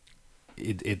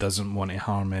he doesn't want to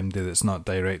harm MD that's not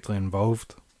directly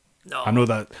involved. No. I know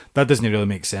that doesn't really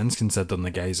make sense considering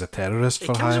the guy's a terrorist for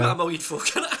hire. He kills about 1 million folk,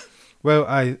 innit? Well,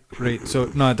 so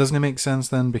no, it doesn't make sense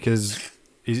then because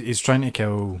he's trying to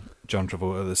kill John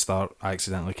Travolta at the start,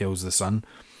 accidentally kills the son.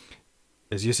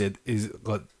 As you said, they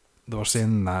were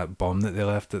saying that bomb that they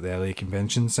left at the LA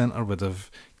Convention Centre would have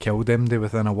killed MD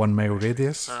within a 1 mile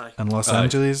radius in Los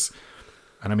Angeles.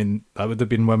 And I mean, that would have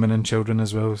been women and children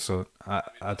as well, so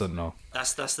I don't know.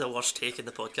 That's the worst take in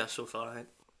the podcast so far, I think.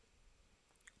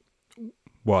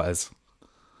 What is?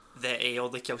 That he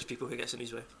only kills people who gets in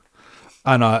his way.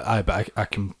 I know, but I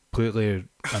completely,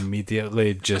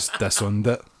 immediately just disowned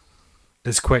it.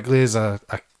 As quickly as I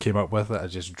came up with it, I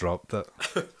just dropped it.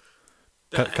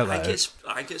 I think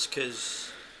it's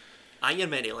because you're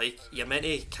meant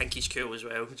to think he's cool as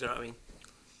well, do you know what I mean?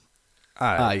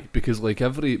 Aye, because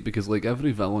every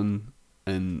villain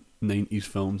in 90s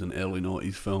films and early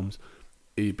 90s films,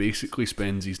 he basically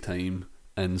spends his time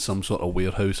in some sort of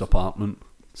warehouse apartment,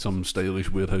 some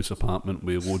stylish warehouse apartment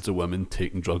with loads of women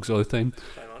taking drugs all the time,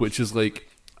 which is like,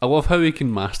 I love how he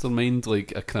can mastermind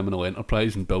like a criminal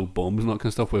enterprise and build bombs and that kind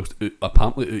of stuff whilst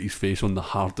apparently out his face on the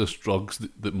hardest drugs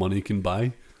that money can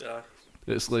buy. Yeah.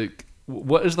 It's like,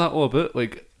 what is that all about?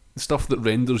 Like, stuff that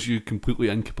renders you completely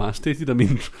incapacitated. I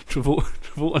mean,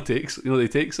 Travolta takes, he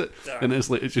takes it, and it's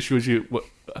like, it just shows you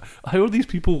how are these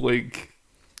people, like,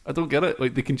 I don't get it.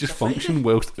 Like, they can just function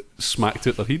whilst smacked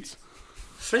out their heads.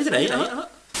 Friday night.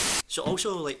 So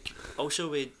also with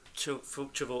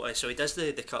Travolta, so he does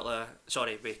the couple of,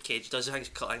 with Cage, does the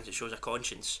couple of things that shows a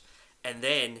conscience, and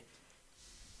then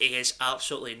he has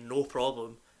absolutely no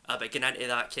problem about getting into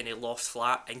that kind of loft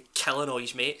flat and killing all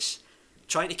his mates,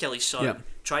 trying to kill his son,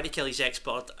 trying to kill his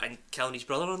ex-bird, and killing his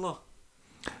brother-in-law.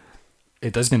 He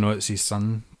doesn't know it's his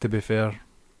son, to be fair.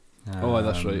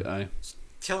 That's right, aye.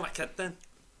 Killing a kid then.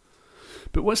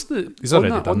 But what's the... He's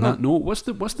already done that. No, what's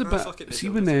the bit... See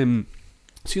when...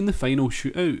 See in the final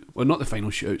shootout... Well, not the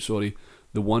final shootout, sorry.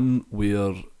 The one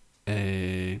where...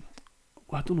 I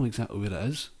don't know exactly where it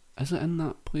is. Is it in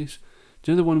that place?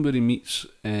 Do you know the one where he meets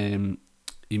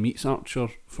Archer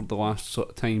for the last sort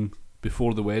of time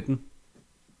before the wedding?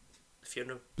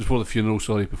 Funeral. Before the funeral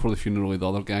of the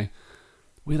other guy.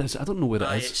 Where is it? I don't know where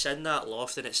it is. It's in that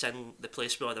loft, and it's in the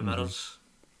place where the mirrors.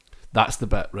 That's the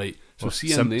bit, right? So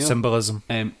see in there... Symbolism.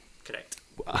 Correct.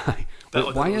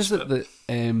 But why is it that...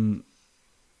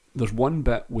 there's one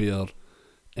bit where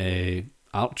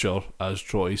Archer, as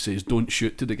Troy, says, don't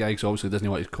shoot to the guy, because obviously he doesn't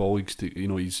want his colleagues to,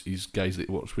 his guys that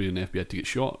he works with in the FBI to get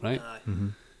shot, right? Mm-hmm.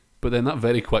 But then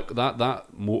that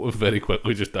motive very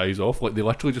quickly just dies off. Like, they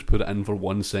literally just put it in for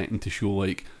 1 second to show,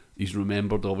 like, he's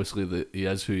remembered, obviously, that he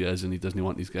is who he is and he doesn't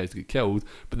want these guys to get killed.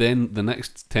 But then the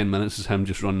next 10 minutes is him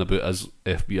just running about as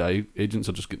FBI agents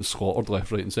are just getting slaughtered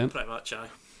left, right and centre. Pretty much, aye.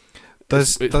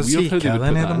 Does he kill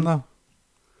any of them, though?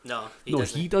 No,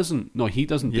 he doesn't. No, he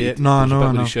doesn't. Yeah, There's no. a bit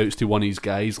where he shouts to one of his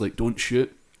guys, like, don't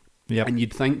shoot. Yeah. And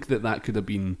you'd think that could have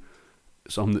been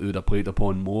something that would have played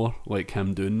upon more, like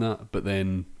him doing that, but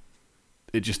then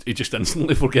he just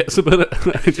instantly forgets about it.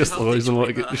 It just allows him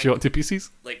to get the shot to pieces.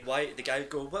 Like, why the guy would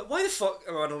go, why the fuck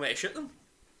am I not meant to shoot them?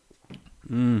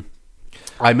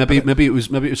 Maybe it was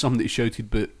something that he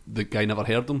shouted, but the guy never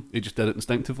heard him. He just did it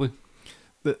instinctively.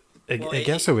 It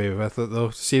gets away with it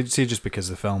though. See, just because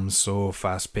the film's so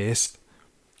fast paced,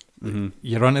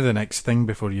 you're on to the next thing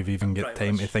before you've even got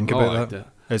time to think about that.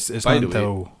 It's not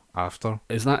until after.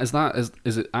 Is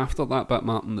it after that bit,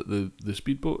 Martin, that the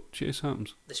speedboat chase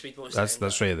happens? The speedboat's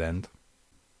that's right at the end.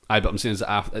 Aye, but I'm saying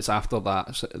it's after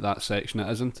that section,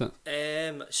 isn't it?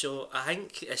 So I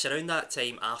think it's around that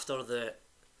time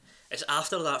it's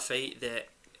after that fight that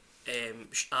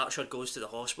Archer goes to the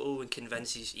hospital and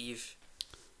convinces Eve.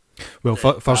 Well,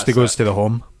 first he goes to the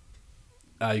home.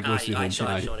 Aye, he goes to the home.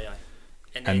 Sorry.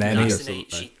 And then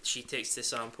she takes the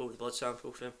blood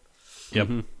sample from him. Yep.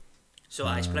 So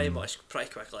it's pretty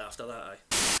quickly after that.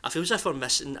 I feel as if we're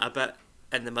missing a bit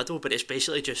in the middle, but it's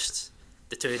basically just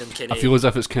the two of them kind of... I feel as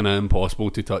if it's kind of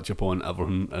impossible to touch upon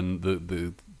everything and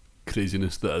the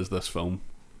craziness that is this film.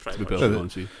 Pretty to be much. perfectly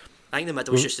honest with you. I think the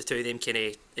middle is just the two of them kind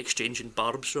of exchanging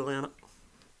barbs really in it.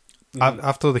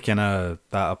 After the kind of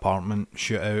that apartment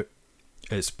shootout,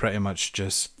 it's pretty much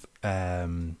just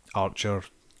Archer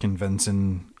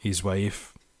convincing his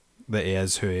wife that he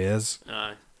is who he is.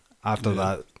 Aye. After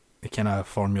that, he kind of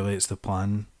formulates the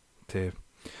plan to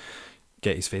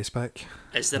get his face back.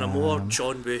 Is there a more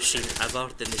John Woo scene ever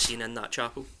than the scene in that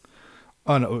chapel?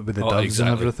 Oh no, with the doves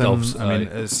exactly. and everything. Doves, I mean,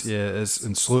 it's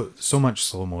in so much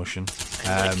slow motion.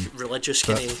 And religious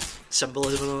kind of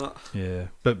symbolism and all that. Yeah,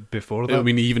 but before that, I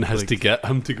mean, he even has to get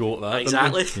him to go at that.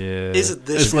 Exactly. Yeah,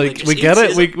 it's like we get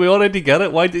it. We already get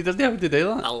it. Why doesn't he have to do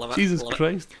that? I love it. Jesus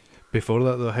Christ! Before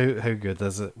that, though, how good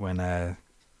is it when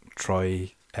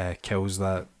Troy kills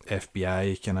that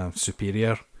FBI kind of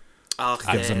superior?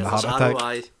 Gives him the heart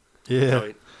attack.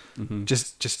 Yeah,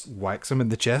 just whacks him in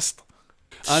the chest.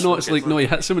 I know, it's like, no, he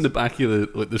hits him in the back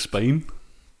of the spine.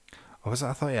 Oh, was it?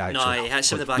 I thought he actually... No, he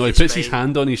hits him in the back No, of he the puts his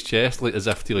hand on his chest, like, as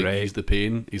if to, like, ease the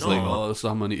pain. He's like, oh, there's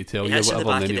something I need to tell you, or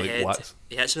whatever, and then he, like, whacks.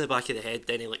 He hits him in the back of the head,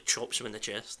 then he, like, chops him in the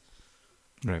chest.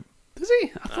 Right. Does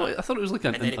he? I thought it was like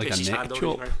a neck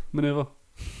chop manoeuvre.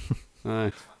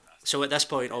 Aye. So at this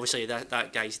point, obviously,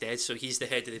 that guy's dead, so he's the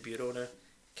head of the bureau now.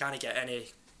 Can't get any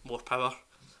more power.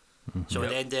 So at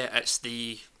the end of it, it's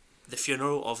the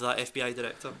funeral of that FBI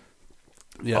director.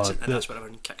 Yeah, and that's where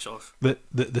everyone kicks off.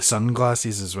 The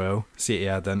sunglasses as well. See, to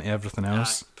add into everything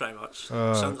else. Pretty much.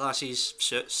 Sunglasses,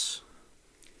 suits.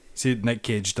 See, Nick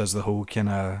Cage does the whole kind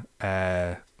of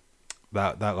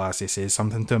that lassie says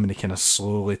something to him, and he kind of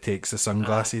slowly takes the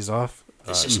sunglasses off.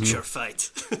 This is a pure fight.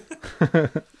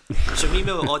 So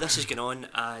meanwhile, all this is going on,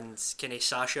 and kind of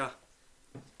Sasha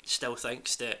still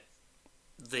thinks that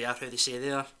they are who they say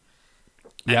they are.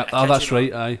 Yeah, that's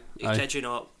right. Aye. I kid you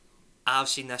not. I've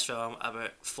seen this film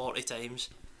about 40 times,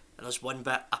 and there's one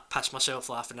bit I piss myself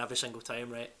laughing every single time,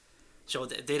 right? So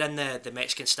they're in the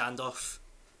Mexican standoff,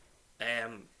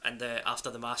 and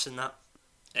after the mass and that,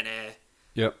 and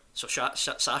Yep. so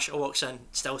Sasha walks in,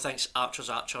 still thinks Archer's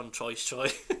Archer and Troy's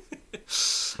Troy,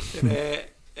 and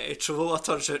Travolta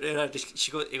turns out to her,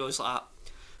 he goes like that,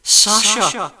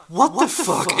 Sasha, what the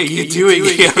fuck are you doing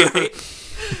here?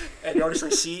 And you honestly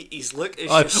see his look is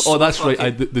just so that's fucking,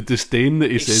 right. The disdain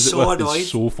that he says so it with annoyed.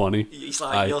 is so funny. He's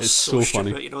like, you're it's so funny.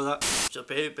 stupid, you know that? So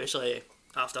basically,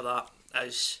 after that,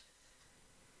 is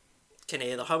kind of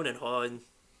they're humming and hawing,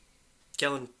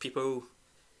 killing people,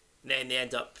 and then they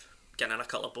end up getting in a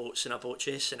couple of boats in a boat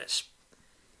chase, and it's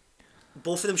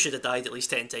both of them should have died at least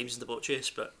 10 times in the boat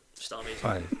chase, but still amazing.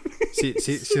 Aye. see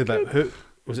that, who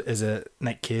was it? Is it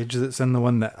Nick Cage that's in the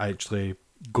one that actually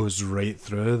goes right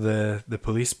through the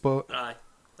police boat? Aye,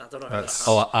 I don't know how That's-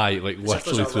 that happened. Aye, like As if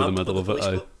there's literally a through the ramp middle with of the it. police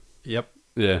Aye. boat. Yep.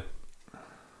 Yeah.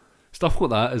 Stuff like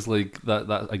that is like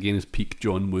that again is peak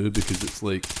John Woo, because it's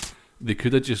like they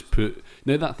could have just put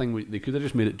that thing. They could have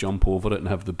just made it jump over it and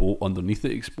have the boat underneath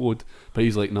it explode. But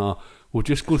he's like, nah, we'll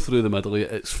just go through the middle of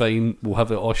it. It's fine. We'll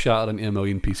have it all shatter into a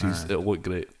million pieces. It'll look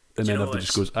great. And Do you then know, everybody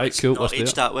just it's- goes, alright, it's cool, not let's do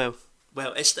aged it. that well.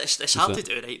 Well, it's hard to it?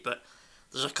 do, right? But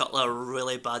there's a couple of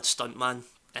really bad stuntman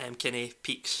kind of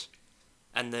peaks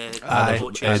in the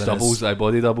boat chase. there Doubles, is.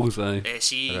 body doubles, aye.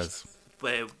 See, There is.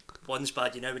 well, one's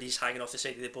bad. You know when he's hanging off the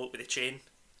side of the boat with a chain,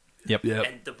 Yep. Yep.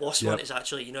 and the worst one is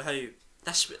actually you know how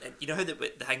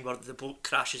the thing where the boat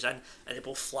crashes in and they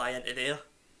both fly into there,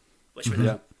 which would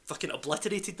have fucking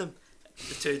obliterated them.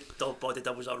 The two body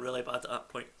doubles are really bad at that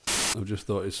point. I've just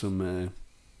thought of some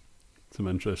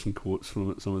interesting quotes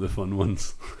from it, some of the fun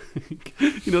ones.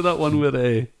 You know that one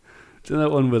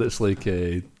where it's like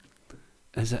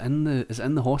is it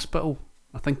in the hospital?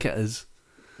 I think it is.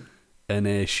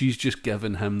 And she's just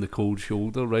given him the cold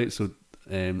shoulder, right? So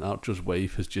Archer's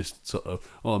wife has just sort of,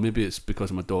 maybe it's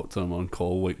because I'm a doctor, I'm on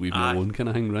call, like leave me alone kind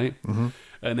of thing, right? Mm-hmm.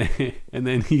 And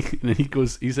then he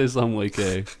goes, he says something like,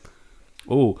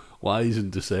 lies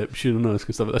and deception and all this kind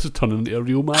of stuff. This is turning into a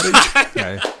real marriage.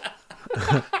 Aye.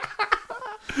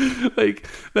 Like,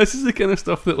 this is the kind of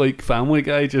stuff that like Family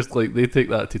Guy just like they take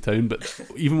that to town. But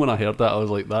even when I heard that, I was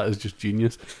like, that is just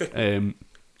genius. And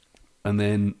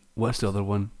then what's the other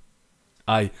one?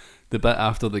 Aye, the bit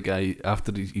after the guy,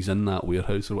 after he's in that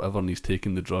warehouse or whatever, and he's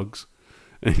taking the drugs,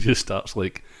 and he just starts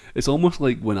like, it's almost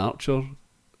like when Archer,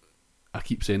 I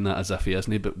keep saying that as if he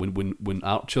isn't, but when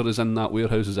Archer is in that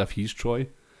warehouse as if he's Troy,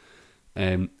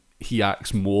 he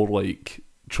acts more like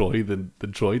Troy than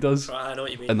Troy does. I know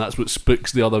what you mean. And that's what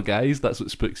spooks the other guys. That's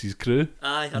what spooks his crew.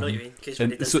 Aye, I know what you mean. 'Cause when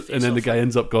he And, does so, the and then the face-off. guy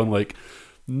ends up going like,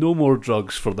 "No more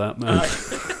drugs for that man."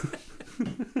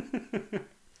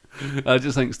 I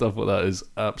just think stuff like that is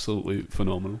absolutely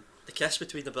phenomenal. The kiss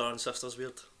between the brother and sister's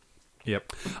weird.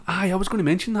 Yep. Aye, I was going to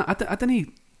mention that. I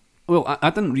didn't. Well, I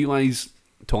didn't realise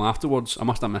till afterwards. I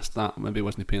must have missed that. Maybe I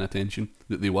wasn't paying attention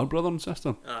that they were brother and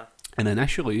sister. Aye. And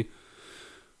initially,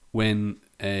 when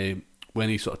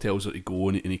he sort of tells her to go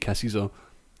and he kisses her,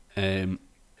 and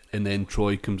then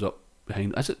Troy comes up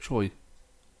behind. Is it Troy?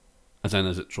 As in,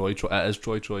 is it Troy? It is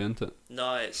Troy, isn't it?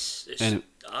 No, it's Anyway,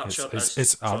 Archer.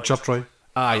 It's Archer Troy.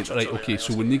 Aye, Archer right, Troy, okay. aye,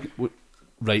 So when they,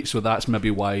 right, so that's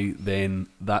maybe why. Then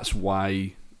that's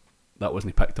why that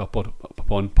wasn't picked up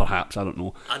upon. Perhaps, I don't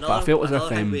know. Another, but I felt as if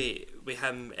thing with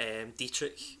him,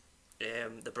 Dietrich,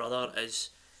 the brother,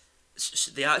 is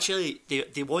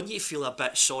they want you to feel a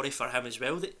bit sorry for him as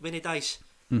well when he dies.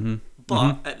 Mm-hmm.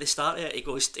 But at the start of it,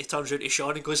 he turns around to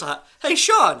Sean and goes like, "Hey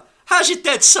Sean, how's your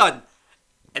dead son?"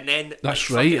 And then That's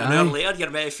like, right, an hour aye. later, you're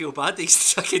meant to feel bad that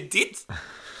he's fucking dead.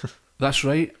 That's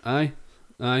right. Aye.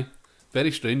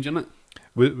 Very strange, isn't it?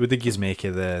 What did you make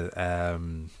of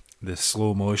the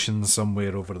slow motion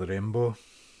somewhere over the rainbow?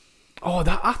 Oh,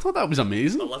 I thought that was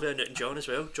amazing. Olivia Newton-John as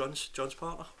well, John's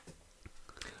partner.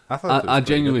 I thought I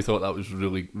genuinely thought that was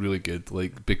really, really good.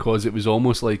 Like, because it was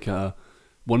almost like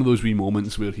one of those wee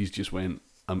moments where he's just went,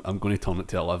 I'm going to turn it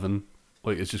to 11.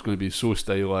 Like, it's just going to be so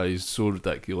stylised, so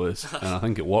ridiculous. And I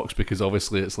think it works because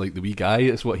obviously it's like the wee guy,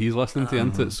 it's what he's listening to,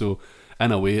 isn't it? So,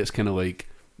 in a way, it's kind of like,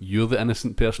 you're the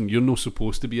innocent person. You're not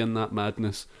supposed to be in that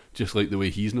madness, just like the way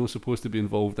he's not supposed to be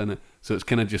involved in it. So it's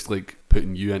kind of just like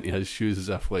putting you into his shoes as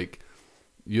if, like,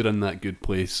 you're in that good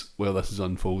place while this is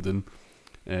unfolding.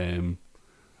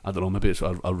 I don't know, maybe it's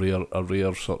a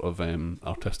rare sort of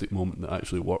artistic moment that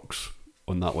actually works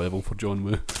on that level for John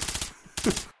Woo.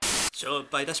 So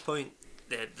by this point,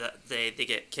 they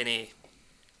get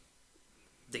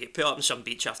they get put up on some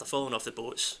beach after falling off the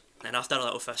boats, and after a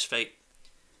little fist fight,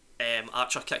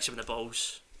 Archer kicks him in the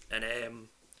balls and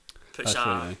puts That's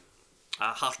right, a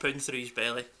harpoon through his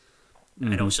belly,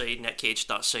 and also Nick Cage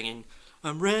starts singing,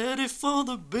 "I'm ready for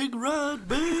the big ride,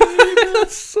 baby."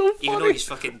 That's so funny. Even though he's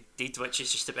fucking dead, which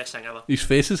is just the best thing ever. His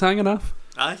face is hanging off.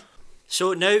 Aye.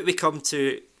 So now we come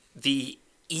to the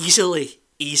easily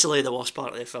the worst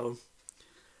part of the film.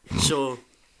 So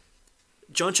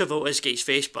John Travolta's got his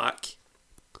face back,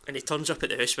 and he turns up at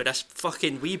the house with this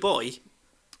fucking wee boy.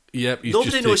 Yep, he's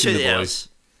Nobody just knows who taking they the boy. is.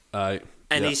 Aye.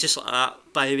 And yep. he's just like,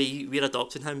 by the way, we're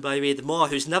adopting him, by the way. The ma,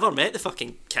 who's never met the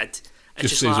fucking kid, and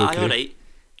Just just says like, okay. alright.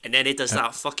 And then he does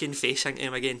that fucking face thing to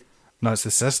him again. No, it's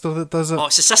the sister that does it. Oh,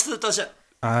 it's the sister that does it.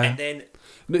 Aye. And then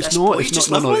No, it's this not. boy's It's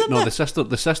just not. No, living no, with no. him.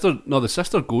 The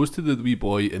sister goes to the wee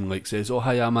boy and like says, "Oh,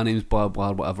 hi, my name's blah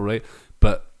blah whatever," right?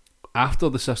 But after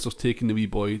the sister's taking the wee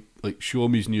boy, like show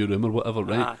him his new room or whatever,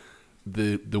 right? Aye.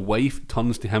 The wife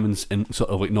turns to him and sort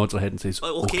of like nods her head and says,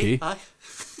 Oh, "Okay." Aye.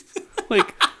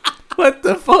 Like, what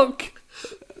the fuck?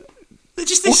 They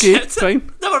just Okay, accept it.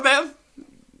 fine. Never met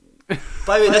him.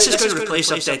 By the way, this is going to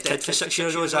replace our dead kid for 6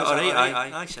 years ago. Is that alright?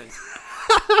 Aye,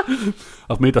 sound.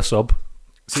 I've made a sub.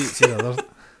 See the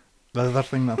other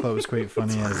thing that I thought was quite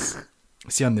funny is,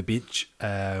 see on the beach,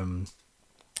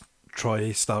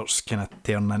 Troy starts kind of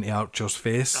turning into Archer's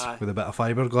face Aye. with a bit of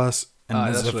fiberglass, and Aye,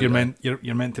 as that's if right,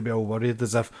 you're meant to be all worried,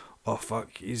 as if, oh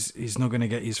fuck, he's not going to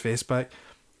get his face back.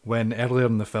 When earlier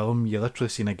in the film, you literally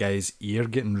seen a guy's ear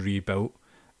getting rebuilt,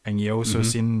 and you also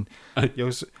seen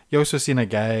you also seen a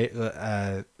guy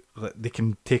that they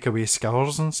can take away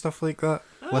scars and stuff like that.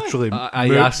 Literally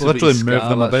move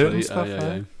them about and stuff.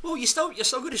 Aye. Well, you're still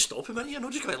going to stop him, aren't you? You're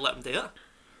not just going to let him do it.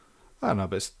 I don't know,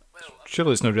 but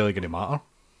surely it's not really going to matter.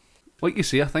 Like you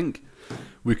say, I think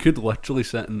we could literally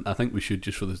sit and I think we should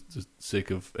just for the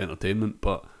sake of entertainment,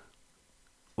 but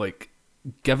like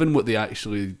given what they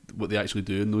actually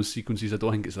do in those sequences, I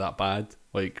don't think it's that bad.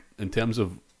 Like in terms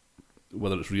of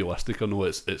whether it's realistic or no,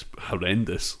 it's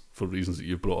horrendous for reasons that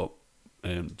you've brought up,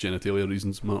 genitalia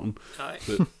reasons, Martin. Aye.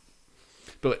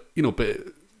 But you know, but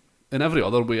in every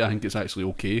other way, I think it's actually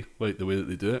okay. Like the way that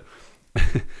they do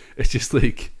it, it's just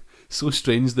like so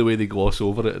strange the way they gloss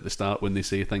over it at the start when they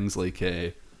say things like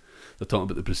they're talking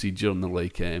about the procedure and they're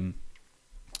like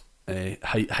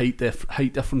height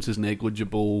difference is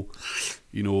negligible,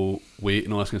 you know, weight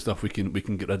and all that kind of stuff. We can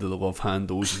get rid of the love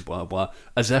handles and blah blah,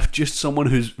 as if just someone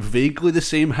who's vaguely the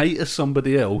same height as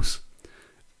somebody else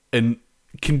and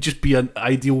can just be an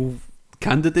ideal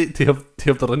candidate to have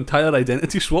their entire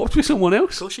identity swapped with someone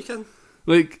else. Of course you can.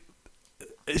 Like,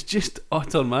 it's just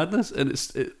utter madness, and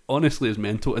it honestly is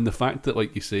mental. And the fact that,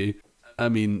 like you say, I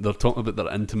mean, they're talking about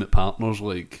their intimate partners,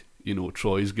 like, you know,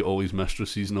 Troy's got all his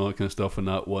mistresses and all that kind of stuff, and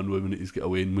that one woman that he's got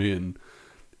away with,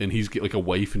 and he's got like a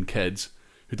wife and kids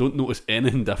who don't notice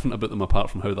anything different about them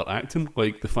apart from how they're acting.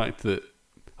 Like the fact that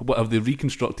what have they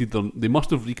reconstructed they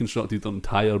must have reconstructed their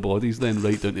entire bodies then,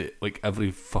 right down to like every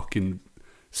fucking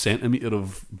centimetre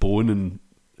of bone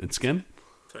and skin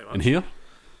and hair.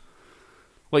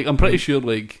 Like I'm pretty sure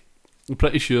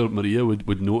Maria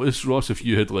would notice, Ross, if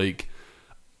you had like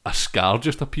a scar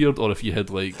just appeared, or if you had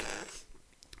like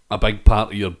a big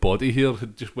part of your body hair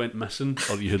had just went missing,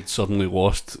 or you had suddenly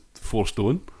lost 4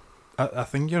 stone. I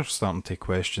think you're starting to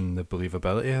question the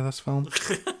believability of this film.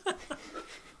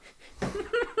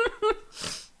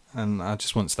 And I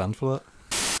just won't stand for that.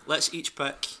 Let's each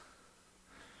pick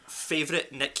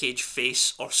favourite Nick Cage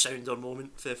face or sound or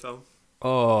moment for the film.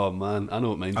 Oh man, I know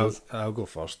what mine is. I'll go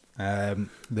first.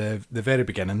 The very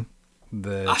beginning,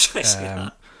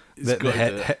 the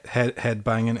head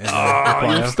banging in the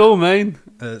choir. You've stole mine.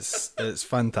 It's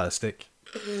fantastic.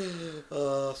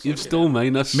 You've stole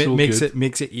mine. That's so good.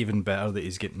 Makes it even better that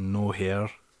he's getting no hair,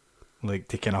 like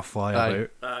to kind of fly Aye. about.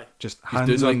 Aye. Just He's hands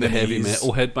doing on like the the heavy knees.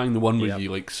 metal headbang, the one where Yep.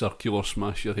 you like circular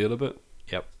smash your hair a bit.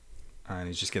 Yep. And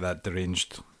he's just got that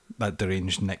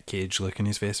deranged Nick Cage look in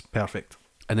his face. Perfect.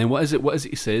 And then what is it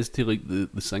he says to like the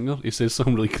singer? He says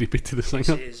something really creepy to the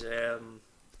singer. He says,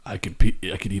 I could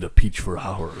eat a peach for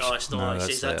hours. no, it's not. No, He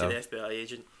that's says that to later. the FBI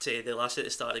agent. To the last at the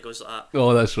start, he goes like that.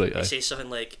 Oh, that's right. He Aye. says something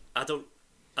like, I don't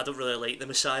really like the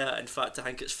Messiah. In fact, I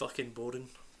think it's fucking boring.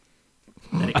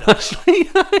 Then he That's right.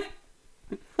 Aye.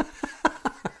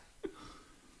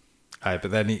 Aye,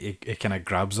 but then he kind of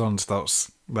grabs on and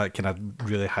starts that kind of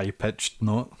really high pitched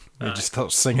note. He just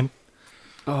starts singing.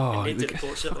 Oh, He like,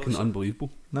 reports it fucking also.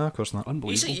 unbelievable. No, of course not.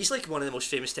 Unbelievable. He's like one of the most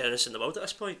famous terrorists in the world at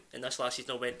this point. And this last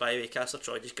season, I went by the way, Castor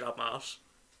Troy just grabbed my arse.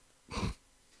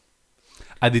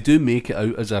 And they do make it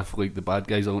out as if like the bad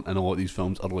guys in a lot of these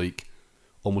films are like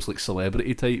almost like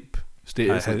celebrity type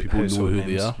status, like people know Household who they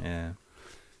names. are. Yeah.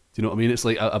 Do you know what I mean? It's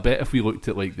like I bet if we looked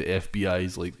at like the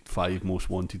FBI's like 5 most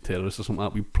wanted terrorists or something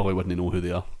like that, we probably wouldn't know who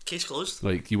they are. Case closed.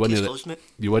 Like you Case wouldn't closed,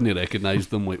 mate. recognise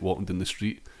them like walking down the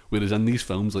street. Whereas in these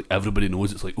films, like everybody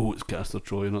knows it's like, oh, it's Castor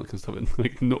Troy and all that kind of stuff. And,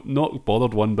 like not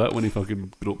bothered one bit when he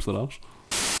fucking gropes their arse.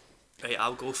 Right,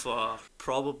 I'll go for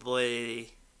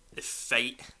probably the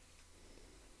fight.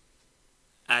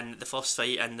 And the first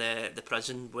fight in the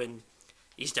prison when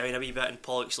he's down a wee bit and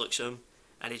Pollux looks at him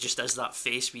and he just does that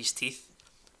face with his teeth.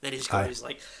 Then he's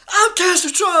like, I'm Castor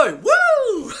Troy!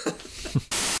 Woo!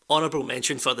 Honourable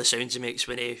mention for the sounds he makes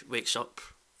when he wakes up.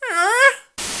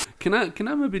 Can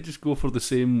I maybe just go for the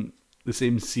same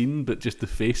scene but just the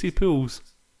face he pulls?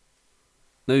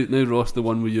 Now Ross, the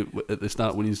one where you at the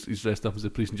start when he's dressed up as a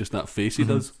priest and just that face he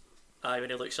does. Aye, when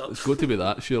he looks up. It's got to be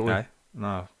that, surely. Aye.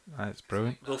 No, it's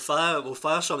brilliant. We'll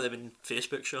fire some of them in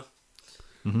Facebook, sure.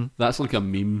 That's like a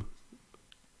meme.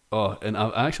 Oh, and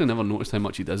I actually never noticed how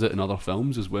much he does it in other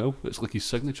films as well. It's like his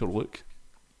signature look.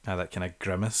 Ah, that kind of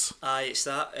grimace. Aye, it's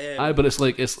that. Aye, but it's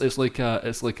like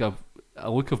a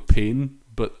look of pain,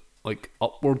 but like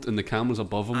upward, and the camera's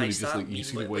above him, and it's he's just that like you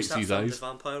see the meme, whites of his the eyes.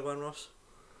 vampire one, Ross?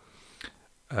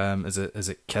 Is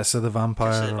it Kiss of the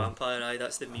Vampire? Kiss of the or- Vampire, aye,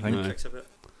 that's the meme think- that kicks a bit.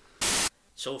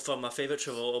 So for my favourite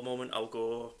Travolta moment, I'll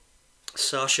go,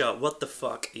 Sasha, what the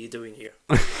fuck are you doing here?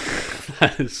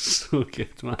 That is so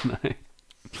good, man. Aye.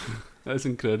 That's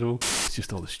incredible. It's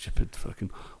just all the stupid fucking.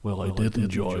 Well, I did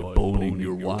enjoy boning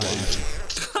your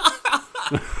wife.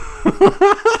 We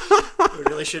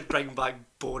really should bring back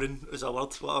boning as a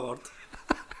word. What a word.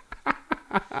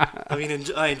 I mean,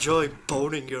 I enjoy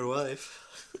boning your wife.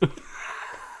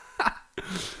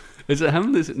 Is it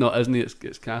him? Is it not? Isn't he?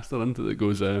 It's Castor into that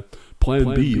goes.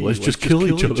 Plan B. Let's just kill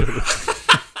each other.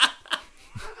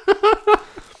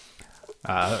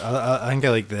 I think I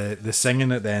like the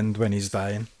singing at the end when he's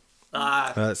dying.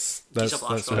 That's He's a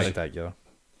blast, right? spectacular.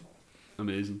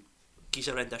 Amazing. He's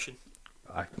a rendition.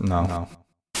 No.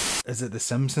 Is it The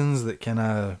Simpsons that kind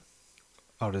of,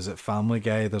 or is it Family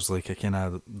Guy? There's like a kind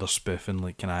of, they're spoofing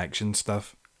like kind of action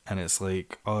stuff, and it's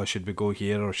like, oh, should we go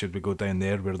here or should we go down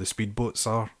there where the speedboats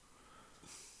are?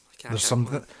 There's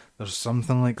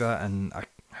something like that, and I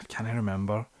can't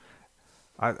remember.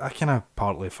 I kind of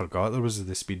partly forgot there was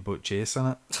the speedboat chase in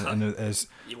it, and it is.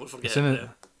 You won't forget It's in it.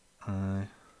 it.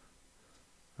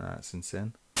 That's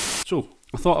insane. So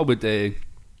I thought I would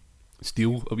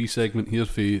steal a wee segment here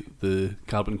for the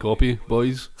Carbon Copy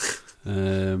boys.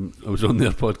 I was on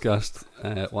their podcast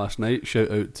last night.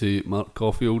 Shout out to Mark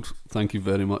Caulfield. Thank you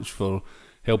very much for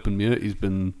helping me out. He's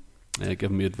been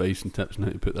giving me advice and tips on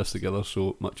how to put this together,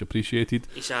 so much appreciated.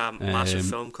 He's a massive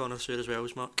film connoisseur as well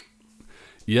as Mark.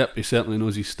 Yep, he certainly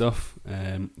knows his stuff.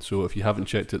 So if you haven't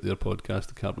checked out their podcast,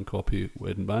 the Carbon Copy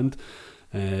Wedding Band,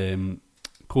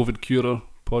 COVID Curer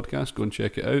podcast, go and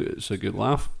check it out. It's a good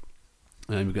laugh.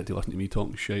 And we get to listen to me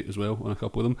talking shite as well on a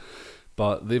couple of them.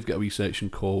 But they've got a wee section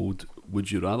called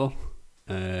Would You Rather?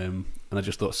 And I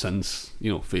just thought, since,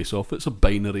 Face Off, it's a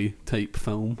binary type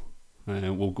film,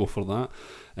 we'll go for that.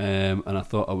 And I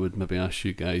thought I would maybe ask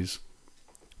you guys,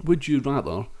 would you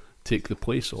rather take the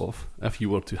place of, if you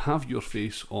were to have your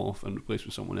face off and replace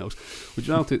with someone else, would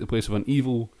you rather take the place of an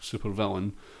evil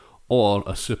supervillain or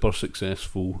a super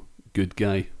successful good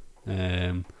guy?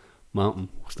 Martin,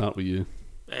 we'll start with you.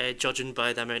 Judging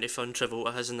by the amount of fun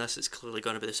Travolta has in this, it's clearly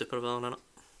going to be the supervillain in it.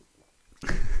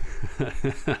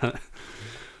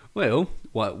 Well,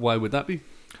 why would that be?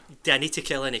 Do I need to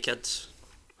kill any kids?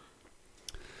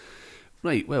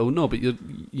 Right, well, no, but you're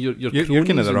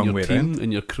kind of the wrong way team around.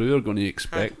 and your crew are going to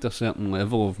expect a certain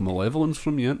level of malevolence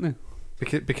from you, aren't they?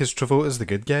 Because Travolta's the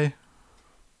good guy.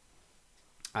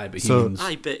 Aye, but So- he's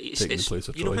Aye, but it's taking the place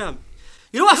of you know Troy. what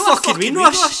you know what I fucking mean,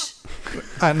 Ross?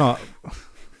 No,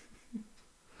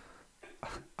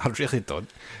 I really don't.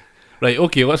 Right,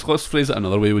 okay, let's phrase it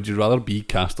another way. Would you rather be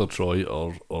Castor Troy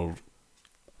or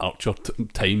Archer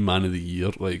Time Man of the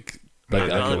Year? Like, big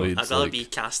accolades. I'd rather like, be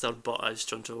Castor, but as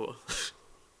John Travolta.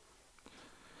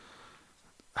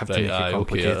 Have to right, make it aye, okay, I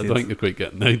complicated. don't think you're quite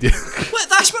getting the idea. What?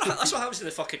 That's what happens in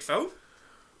the fucking film.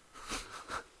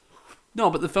 No,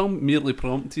 but the film merely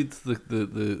prompted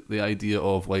the idea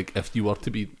of, like, if you were to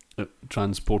be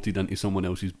transported into someone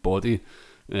else's body,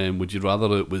 would you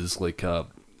rather it was like a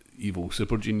evil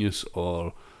super genius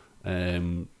or a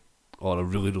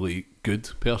really, really good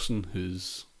person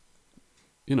who's,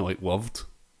 like, loved?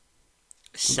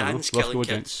 Sans Ross, killing go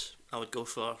again. kids, I would go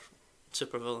for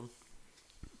supervillain.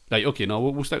 Right, okay, now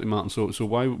we'll start with Martin. So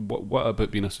what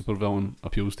about being a supervillain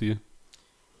appeals to you?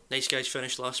 Nice guys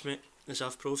finish last, mate, as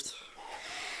I've proved.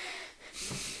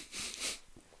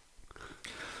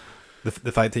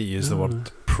 The fact that you use the word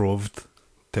proved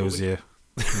tells you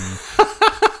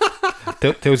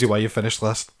tells you why you finished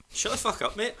last. Shut the fuck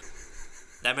up, mate.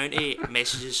 The amount of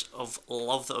messages of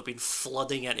love that have been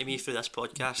flooding into me through this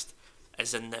podcast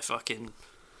is in the fucking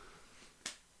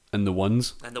and the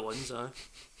ones. And the ones, aye.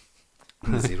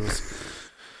 And the zeros.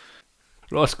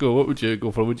 Roscoe, what would you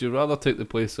go for? Would you rather take the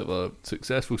place of a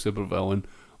successful supervillain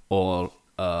or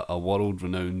a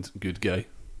world-renowned good guy?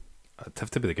 I'd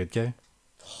have to be the good guy.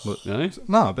 Aye?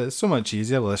 No, but it's so much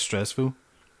easier, less stressful.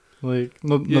 Like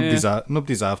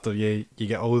nobody's after you. You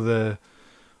get all the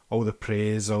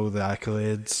praise, all the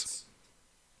accolades.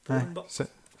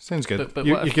 Sounds good. But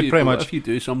you what if could pretty much. What if you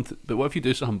do something? But what if you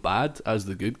do something bad as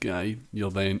the good guy? You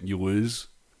lose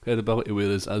credibility.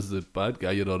 Whereas as the bad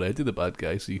guy, you're already the bad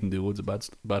guy, so you can do loads of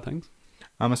bad things.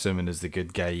 I'm assuming as the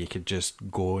good guy, you could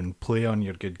just go and play on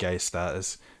your good guy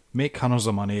status, make hundreds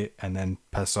of money, and then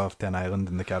piss off to an island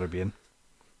in the Caribbean.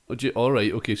 All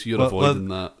right, okay, so you're avoiding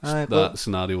that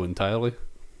scenario entirely.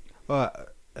 Well,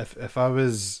 if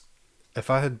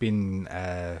I had been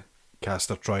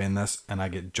Castor Troy in this, and I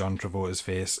get John Travolta's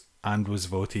face and was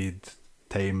voted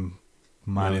Time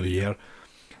Man of the Year,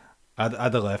 I'd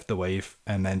have left the wife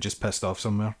and then just pissed off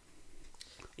somewhere.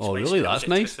 Oh, really? That's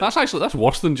nice. That's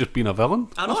worse than just being a villain.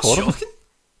 I know, That's it's horrible. shocking.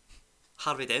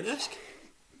 Harvey Dent-esque.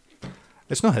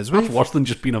 It's not his wife. That's worse than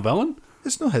just being a villain.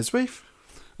 It's not his wife.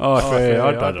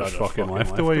 I'd just fucking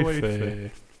left the wife.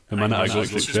 The minute I got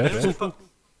successful.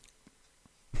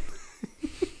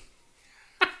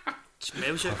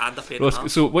 Smells you and a pair of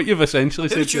hands. So what you've essentially Who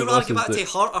said would to you Ross rather is give back that...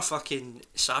 to, her or fucking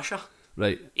Sasha?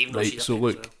 Right, Even though right. she's So a pig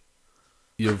as look,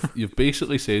 well. you've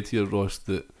basically said here, Ross,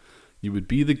 that you would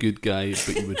be the good guy,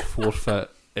 but you would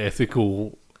forfeit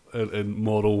ethical and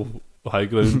moral high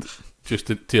ground just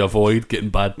to avoid getting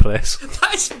bad press.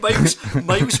 That's miles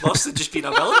worse than just being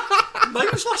a villain.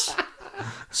 Miles worse.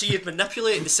 So you'd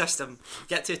manipulate the system,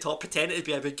 get to the top, pretend to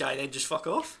be a good guy, then just fuck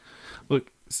off.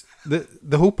 Look,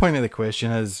 the whole point of the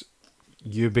question is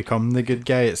you become the good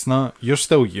guy. It's not, you're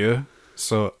still you,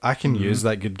 so I can use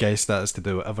that good guy status to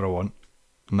do whatever I want,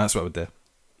 and that's what I would do.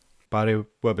 Barry,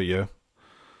 what about you?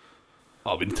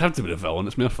 I mean, it'd have to be the villain.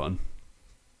 It's more fun.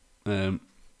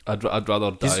 I'd rather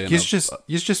die. You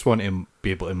just want to be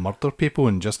able to murder people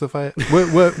and justify it.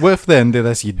 What if the end of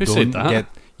this you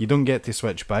don't get to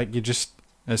switch back?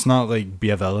 It's not like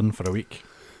be a villain for a week.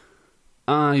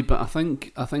 Aye, but I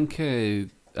think. Or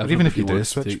even if you do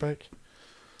switch back,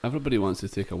 everybody wants to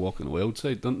take a walk on the wild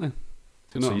side, don't they? Do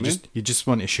you know what I mean? You just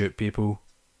want to shoot people,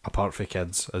 apart from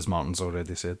kids, as Martin's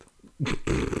already said.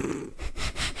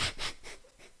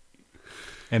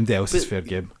 MD else is fair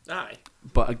game. Aye.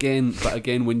 But again,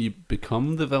 when you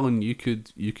become the villain, you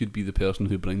could be the person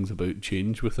who brings about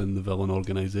change within the villain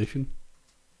organisation,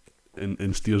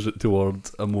 and steers it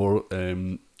toward a more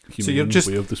humane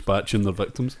way of dispatching their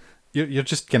victims. You're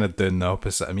just kind of doing the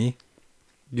opposite of me.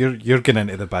 You're getting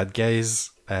into the bad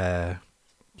guys, kind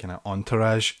of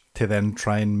entourage to then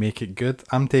try and make it good.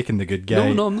 I'm taking the good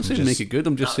guy. No, I'm not saying make it good.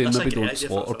 I'm just saying maybe don't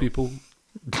slaughter people.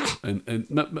 and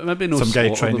maybe no some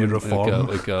guy trying to reform.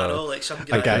 I know, like some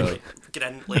guy get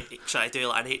in, like try to do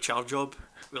like an HR job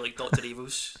with like Dr.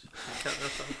 Evil's.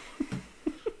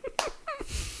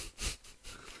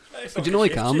 Do you know,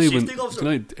 like Army when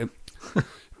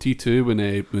T2 when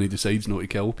he decides not to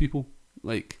kill people,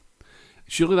 like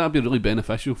surely that'd be really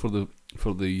beneficial for the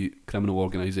criminal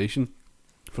organisation,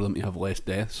 for them to have less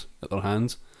deaths at their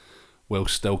hands, while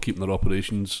still keeping their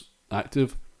operations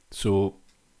active. So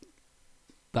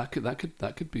that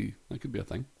could be a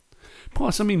thing.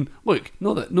 Plus, I mean, look,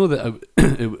 not that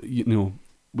you know,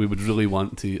 we would really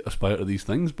want to aspire to these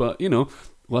things, but you know,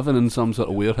 living in some sort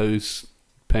of warehouse,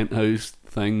 penthouse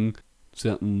thing,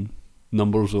 certain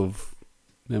numbers of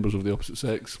members of the opposite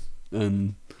sex,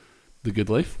 and the good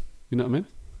life. You know what I mean?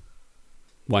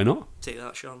 Why not? Take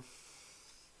that, Sean.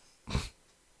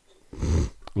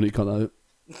 We need to cut that out.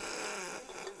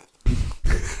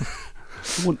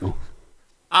 I won't know.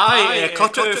 Aye,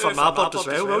 cut it out for my bird as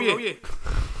well, will you?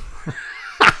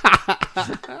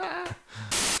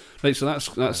 Right, so that's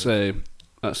cleared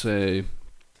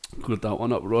that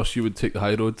one up. Ross, you would take the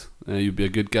high road. You'd be a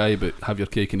good guy, but have your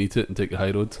cake and eat it, and take the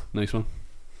high road. Nice one.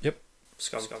 Yep.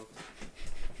 Scum.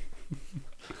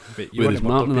 Whereas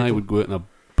Martin and I would go out in a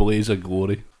blaze of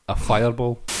glory, a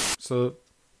fireball. So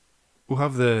we'll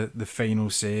have the final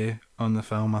say on the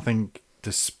film. I think,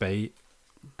 despite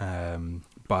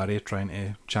Barry trying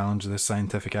to challenge the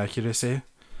scientific accuracy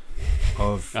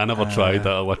of... I never tried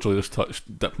that. I literally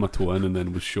just dipped my toe in and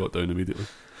then was shot down immediately.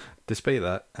 Despite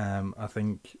that, I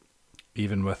think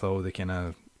even with all the kind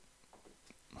of...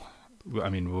 I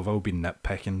mean, we've all been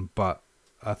nitpicking, but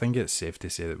I think it's safe to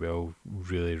say that we all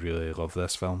really, really love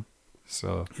this film.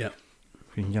 So yeah,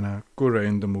 we can kind of go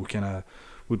around and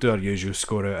we'll do our usual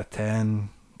score out of 10,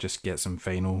 just get some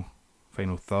final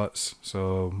thoughts.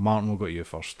 So Martin, we'll go to you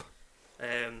first.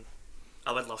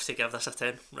 I would love to give this a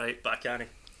 10, right, but I can't.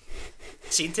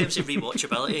 See, in terms of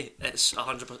rewatchability, it's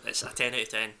 100%. It's a 10 out of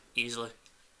 10 easily.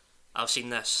 I've seen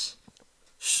this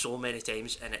so many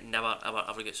times, and it never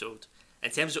ever gets old. In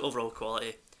terms of overall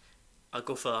quality, I'll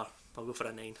go for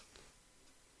a 9.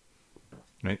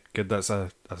 Right, good. That's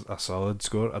a solid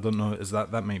score. I don't know. Is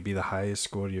that might be the highest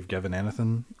score you've given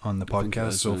anything on the I think it podcast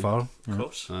is, so aye. far? Of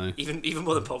course, Aye. even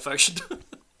more than Pulp Fiction.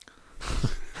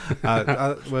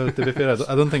 Well, to be fair,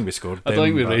 I don't think we scored. I don't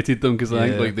think we but- rated them because I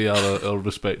think Yeah. like they are our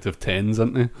respective 10s,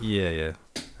 aren't they? Yeah.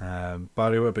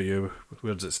 Barry, what about you?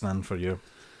 Where does it stand for you?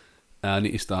 I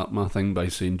need to start my thing by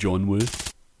saying John Woo,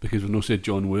 because we've not said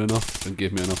John Woo enough and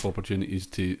gave me enough opportunities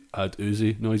to add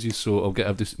Uzi noises. So I'll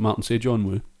have this. Martin, say John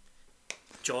Woo.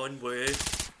 John Woo.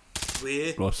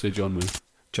 Ross, say John Woo.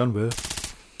 John Woo.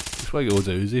 That's why loads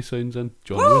of Uzi sounds in.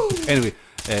 John Woo. Anyway,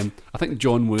 I think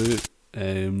John Woo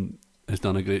has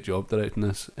done a great job directing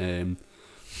this.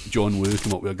 John Woo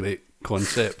came up with a great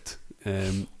concept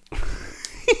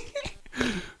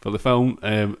for the film.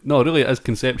 No, really, it is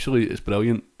conceptually, it's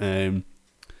brilliant. You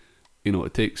know,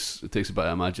 it takes a bit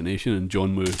of imagination, and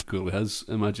John Woo clearly has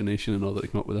imagination in order to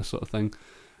come up with this sort of thing.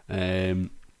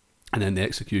 And then the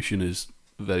execution is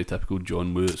very typical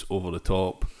John Woo. It's over the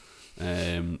top.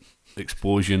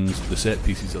 Explosions, the set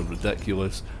pieces are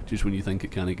ridiculous. Just when you think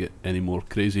it can't get any more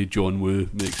crazy, John Woo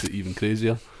makes it even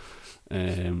crazier.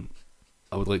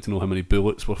 I would like to know how many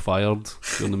bullets were fired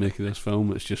during the making of this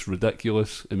film. It's just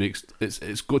ridiculous.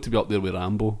 It's got to be up there with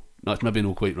Rambo. No, it's maybe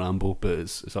not quite Rambo, but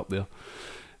it's up there.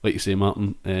 Like you say,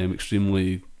 Martin,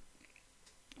 extremely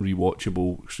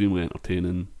rewatchable, extremely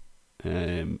entertaining.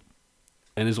 And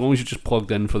as long as you're just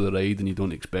plugged in for the ride and you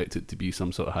don't expect it to be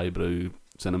some sort of highbrow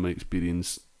cinema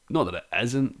experience, not that it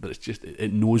isn't, but it's just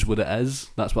it knows what it is.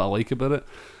 That's what I like about it.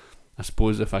 I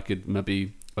suppose if I could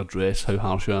maybe address how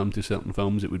harsh I am to certain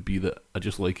films, it would be that I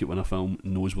just like it when a film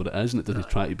knows what it is and it doesn't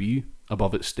try to be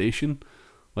above its station.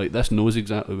 Like, this knows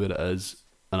exactly where it is,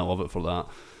 and I love it for that.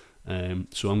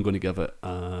 So I'm going to give it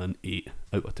an 8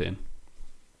 out of 10.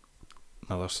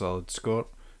 Another solid score.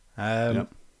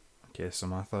 Yep. Okay, so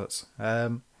my thoughts.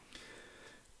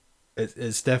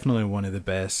 It's definitely one of the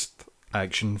best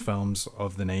action films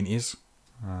of the 90s.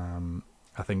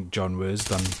 I think John Woo's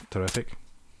done terrific.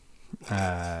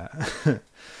 I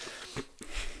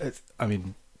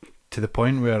mean, to the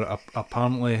point where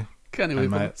apparently Can't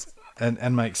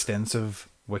in my extensive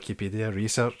Wikipedia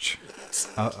research,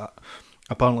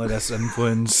 apparently this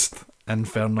influenced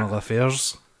Infernal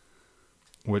Affairs,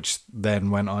 which then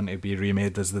went on to be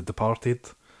remade as The Departed.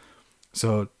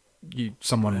 So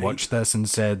someone watched this and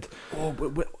said, Oh,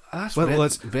 that's Well, very,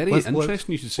 let's- very let's-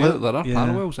 interesting. You should say well, that there are yeah.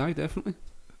 parallels. Aye, definitely.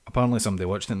 apparently somebody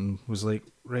watched it and was like,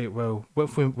 right, well, what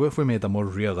if we made a more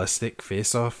realistic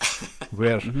face-off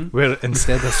where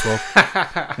instead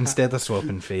of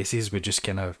swapping faces, we just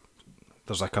kind of,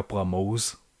 there's a couple of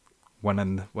moles, one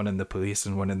in the police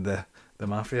and one in the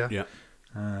mafia. Yeah.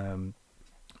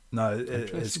 No,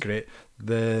 it's great.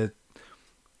 The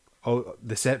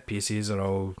set pieces are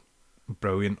all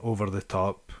brilliant, over the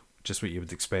top, just what you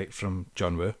would expect from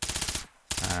John Woo.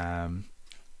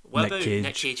 What Nick about Cage.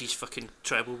 Nick Cage's fucking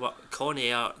treble work? Con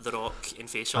Air, The Rock, and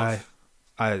Face Off.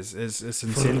 It's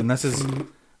insane, and this is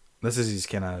his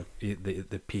kind of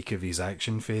the peak of his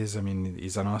action phase. I mean,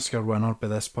 he's an Oscar winner by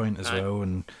this point as well,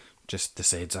 and just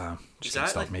decides, just gonna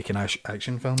start making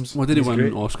action films. What did he He's win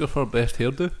great. an Oscar for? Best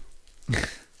hairdo?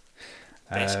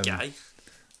 Best guy.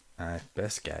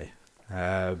 Best guy.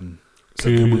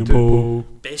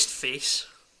 Best face.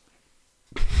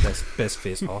 Best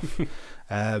face off.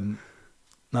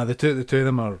 Now the two of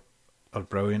them are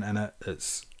brilliant in it.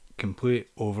 It's complete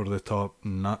over the top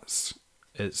nuts.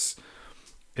 It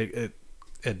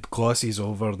glosses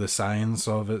over the science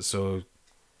of it, so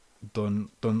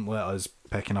don't let us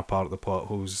picking apart the plot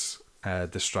holes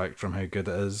distract from how good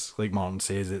it is. Like Martin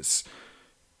says, it's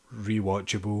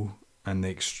rewatchable in the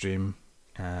extreme.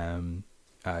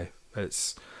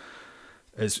 It's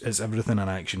everything an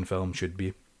action film should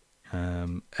be.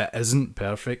 It isn't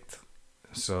perfect,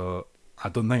 so I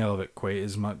don't think I love it quite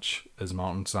as much as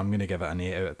Martin, so I'm going to give it an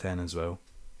 8 out of 10 as well.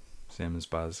 Same as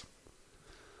Baz.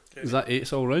 Is that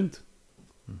 8's all round?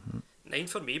 9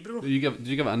 for me, bro. Did you give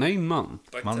it a 9, Martin?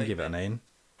 Big Martin time, gave it a man. 9.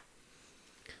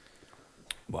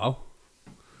 Wow.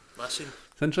 Listen,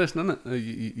 It's interesting, isn't it?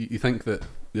 You think that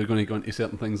you're going to go into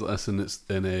certain things like this, and it's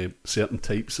in certain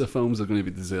types of films are going to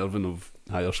be deserving of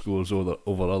higher scores over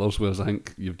others, whereas I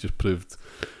think you've just proved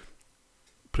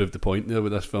the point there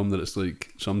with this film, that it's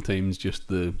like sometimes just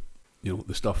the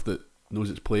stuff that knows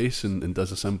its place and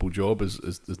does a simple job is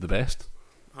the best.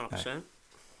 100%.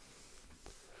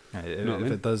 If know what I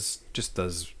mean? it does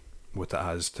what it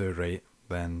has to, right,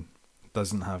 then it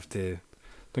doesn't have to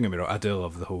Don't get me wrong, I do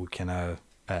love the whole kind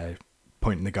of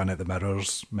pointing the gun at the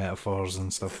mirrors metaphors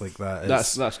and stuff like that.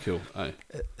 That's cool. Aye.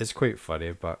 It's quite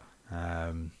funny, but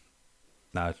John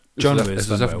Woo.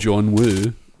 It's as if John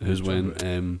Woo has went.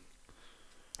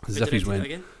 As Wait, if he's did I do went. that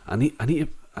again? I need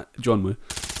to John Woo.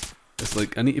 It's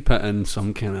like I need to put in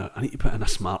some kind of. I need to put in a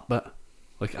smart bit.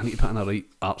 Like I need to put in a right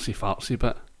artsy fartsy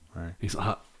bit. Right. He's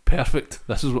like, perfect.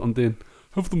 This is what I'm doing.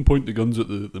 Have them point the guns at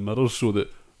the mirrors so that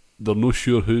they're not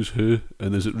sure who's who,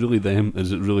 and is it really them?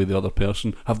 Is it really the other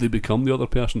person? Have they become the other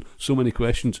person? So many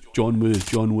questions. John Woo,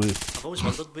 John Woo. I've always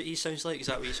wondered what he sounds like. Is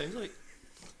that what he sounds like?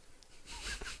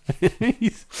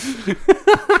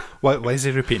 Why is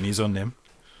he repeating his own name?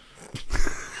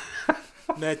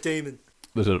 Matt Damon.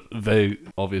 There's a very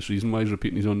obvious reason why he's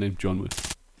repeating his own name, John Woo.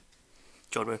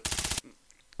 John Woo.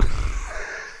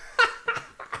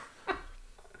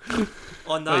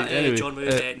 On that Right, anyway, John Woo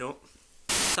note,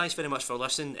 thanks very much for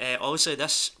listening. Obviously,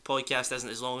 this podcast isn't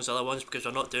as long as other ones because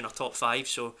we're not doing a top 5,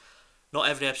 so not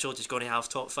every episode is going to have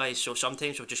top 5. So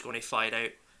sometimes we're just going to fire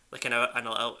out like an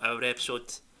hour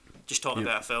episode, just talking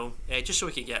about a film, just so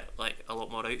we can get like a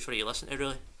lot more out for you to listen to,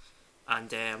 really.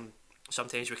 And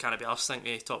sometimes we can't be arsed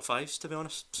thinking top 5s, to be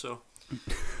honest. So,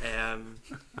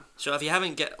 so if you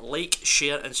haven't like,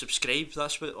 share, and subscribe,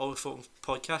 that's what all the fucking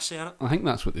podcasts say on it. I think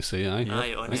that's what they say. Aye.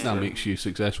 Aye, I think that makes you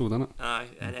successful, doesn't it? Aye,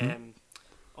 and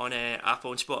on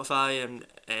Apple and Spotify and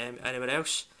anywhere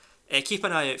else. Keep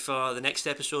an eye out for the next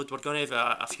episode. We're going to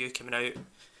have a few coming out.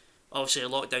 Obviously,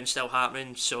 lockdown's still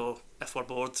happening, so if we're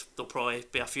bored, there'll probably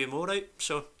be a few more out.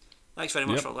 So, thanks very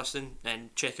much for listening,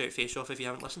 and check out Face Off if you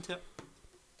haven't listened to it.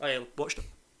 I watched it.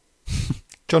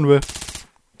 John Woo.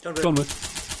 John Woo. John Woo.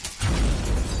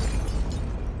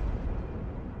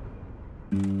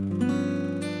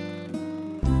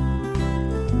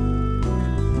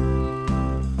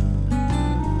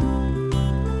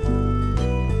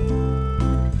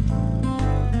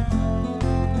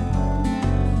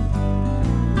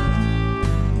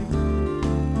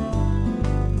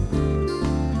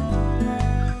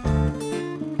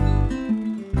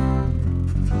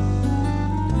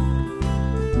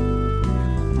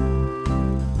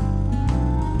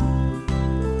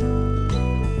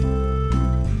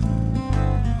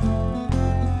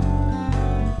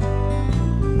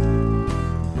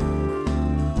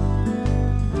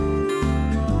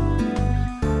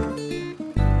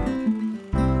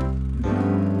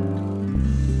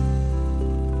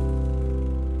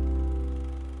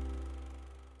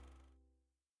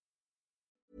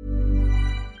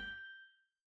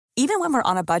 Even when we're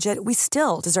on a budget, we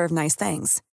still deserve nice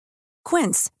things.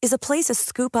 Quince is a place to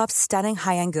scoop up stunning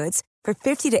high-end goods for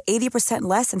 50 to 80%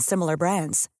 less than similar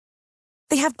brands.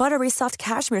 They have buttery soft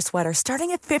cashmere sweaters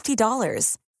starting at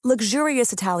 $50,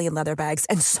 luxurious Italian leather bags,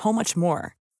 and so much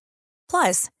more.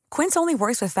 Plus, Quince only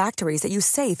works with factories that use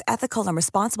safe, ethical, and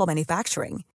responsible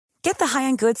manufacturing. Get the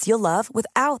high-end goods you'll love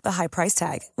without the high price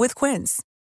tag with Quince.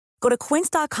 Go to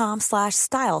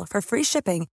quince.com/style for free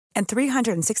shipping and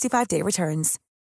 365-day returns.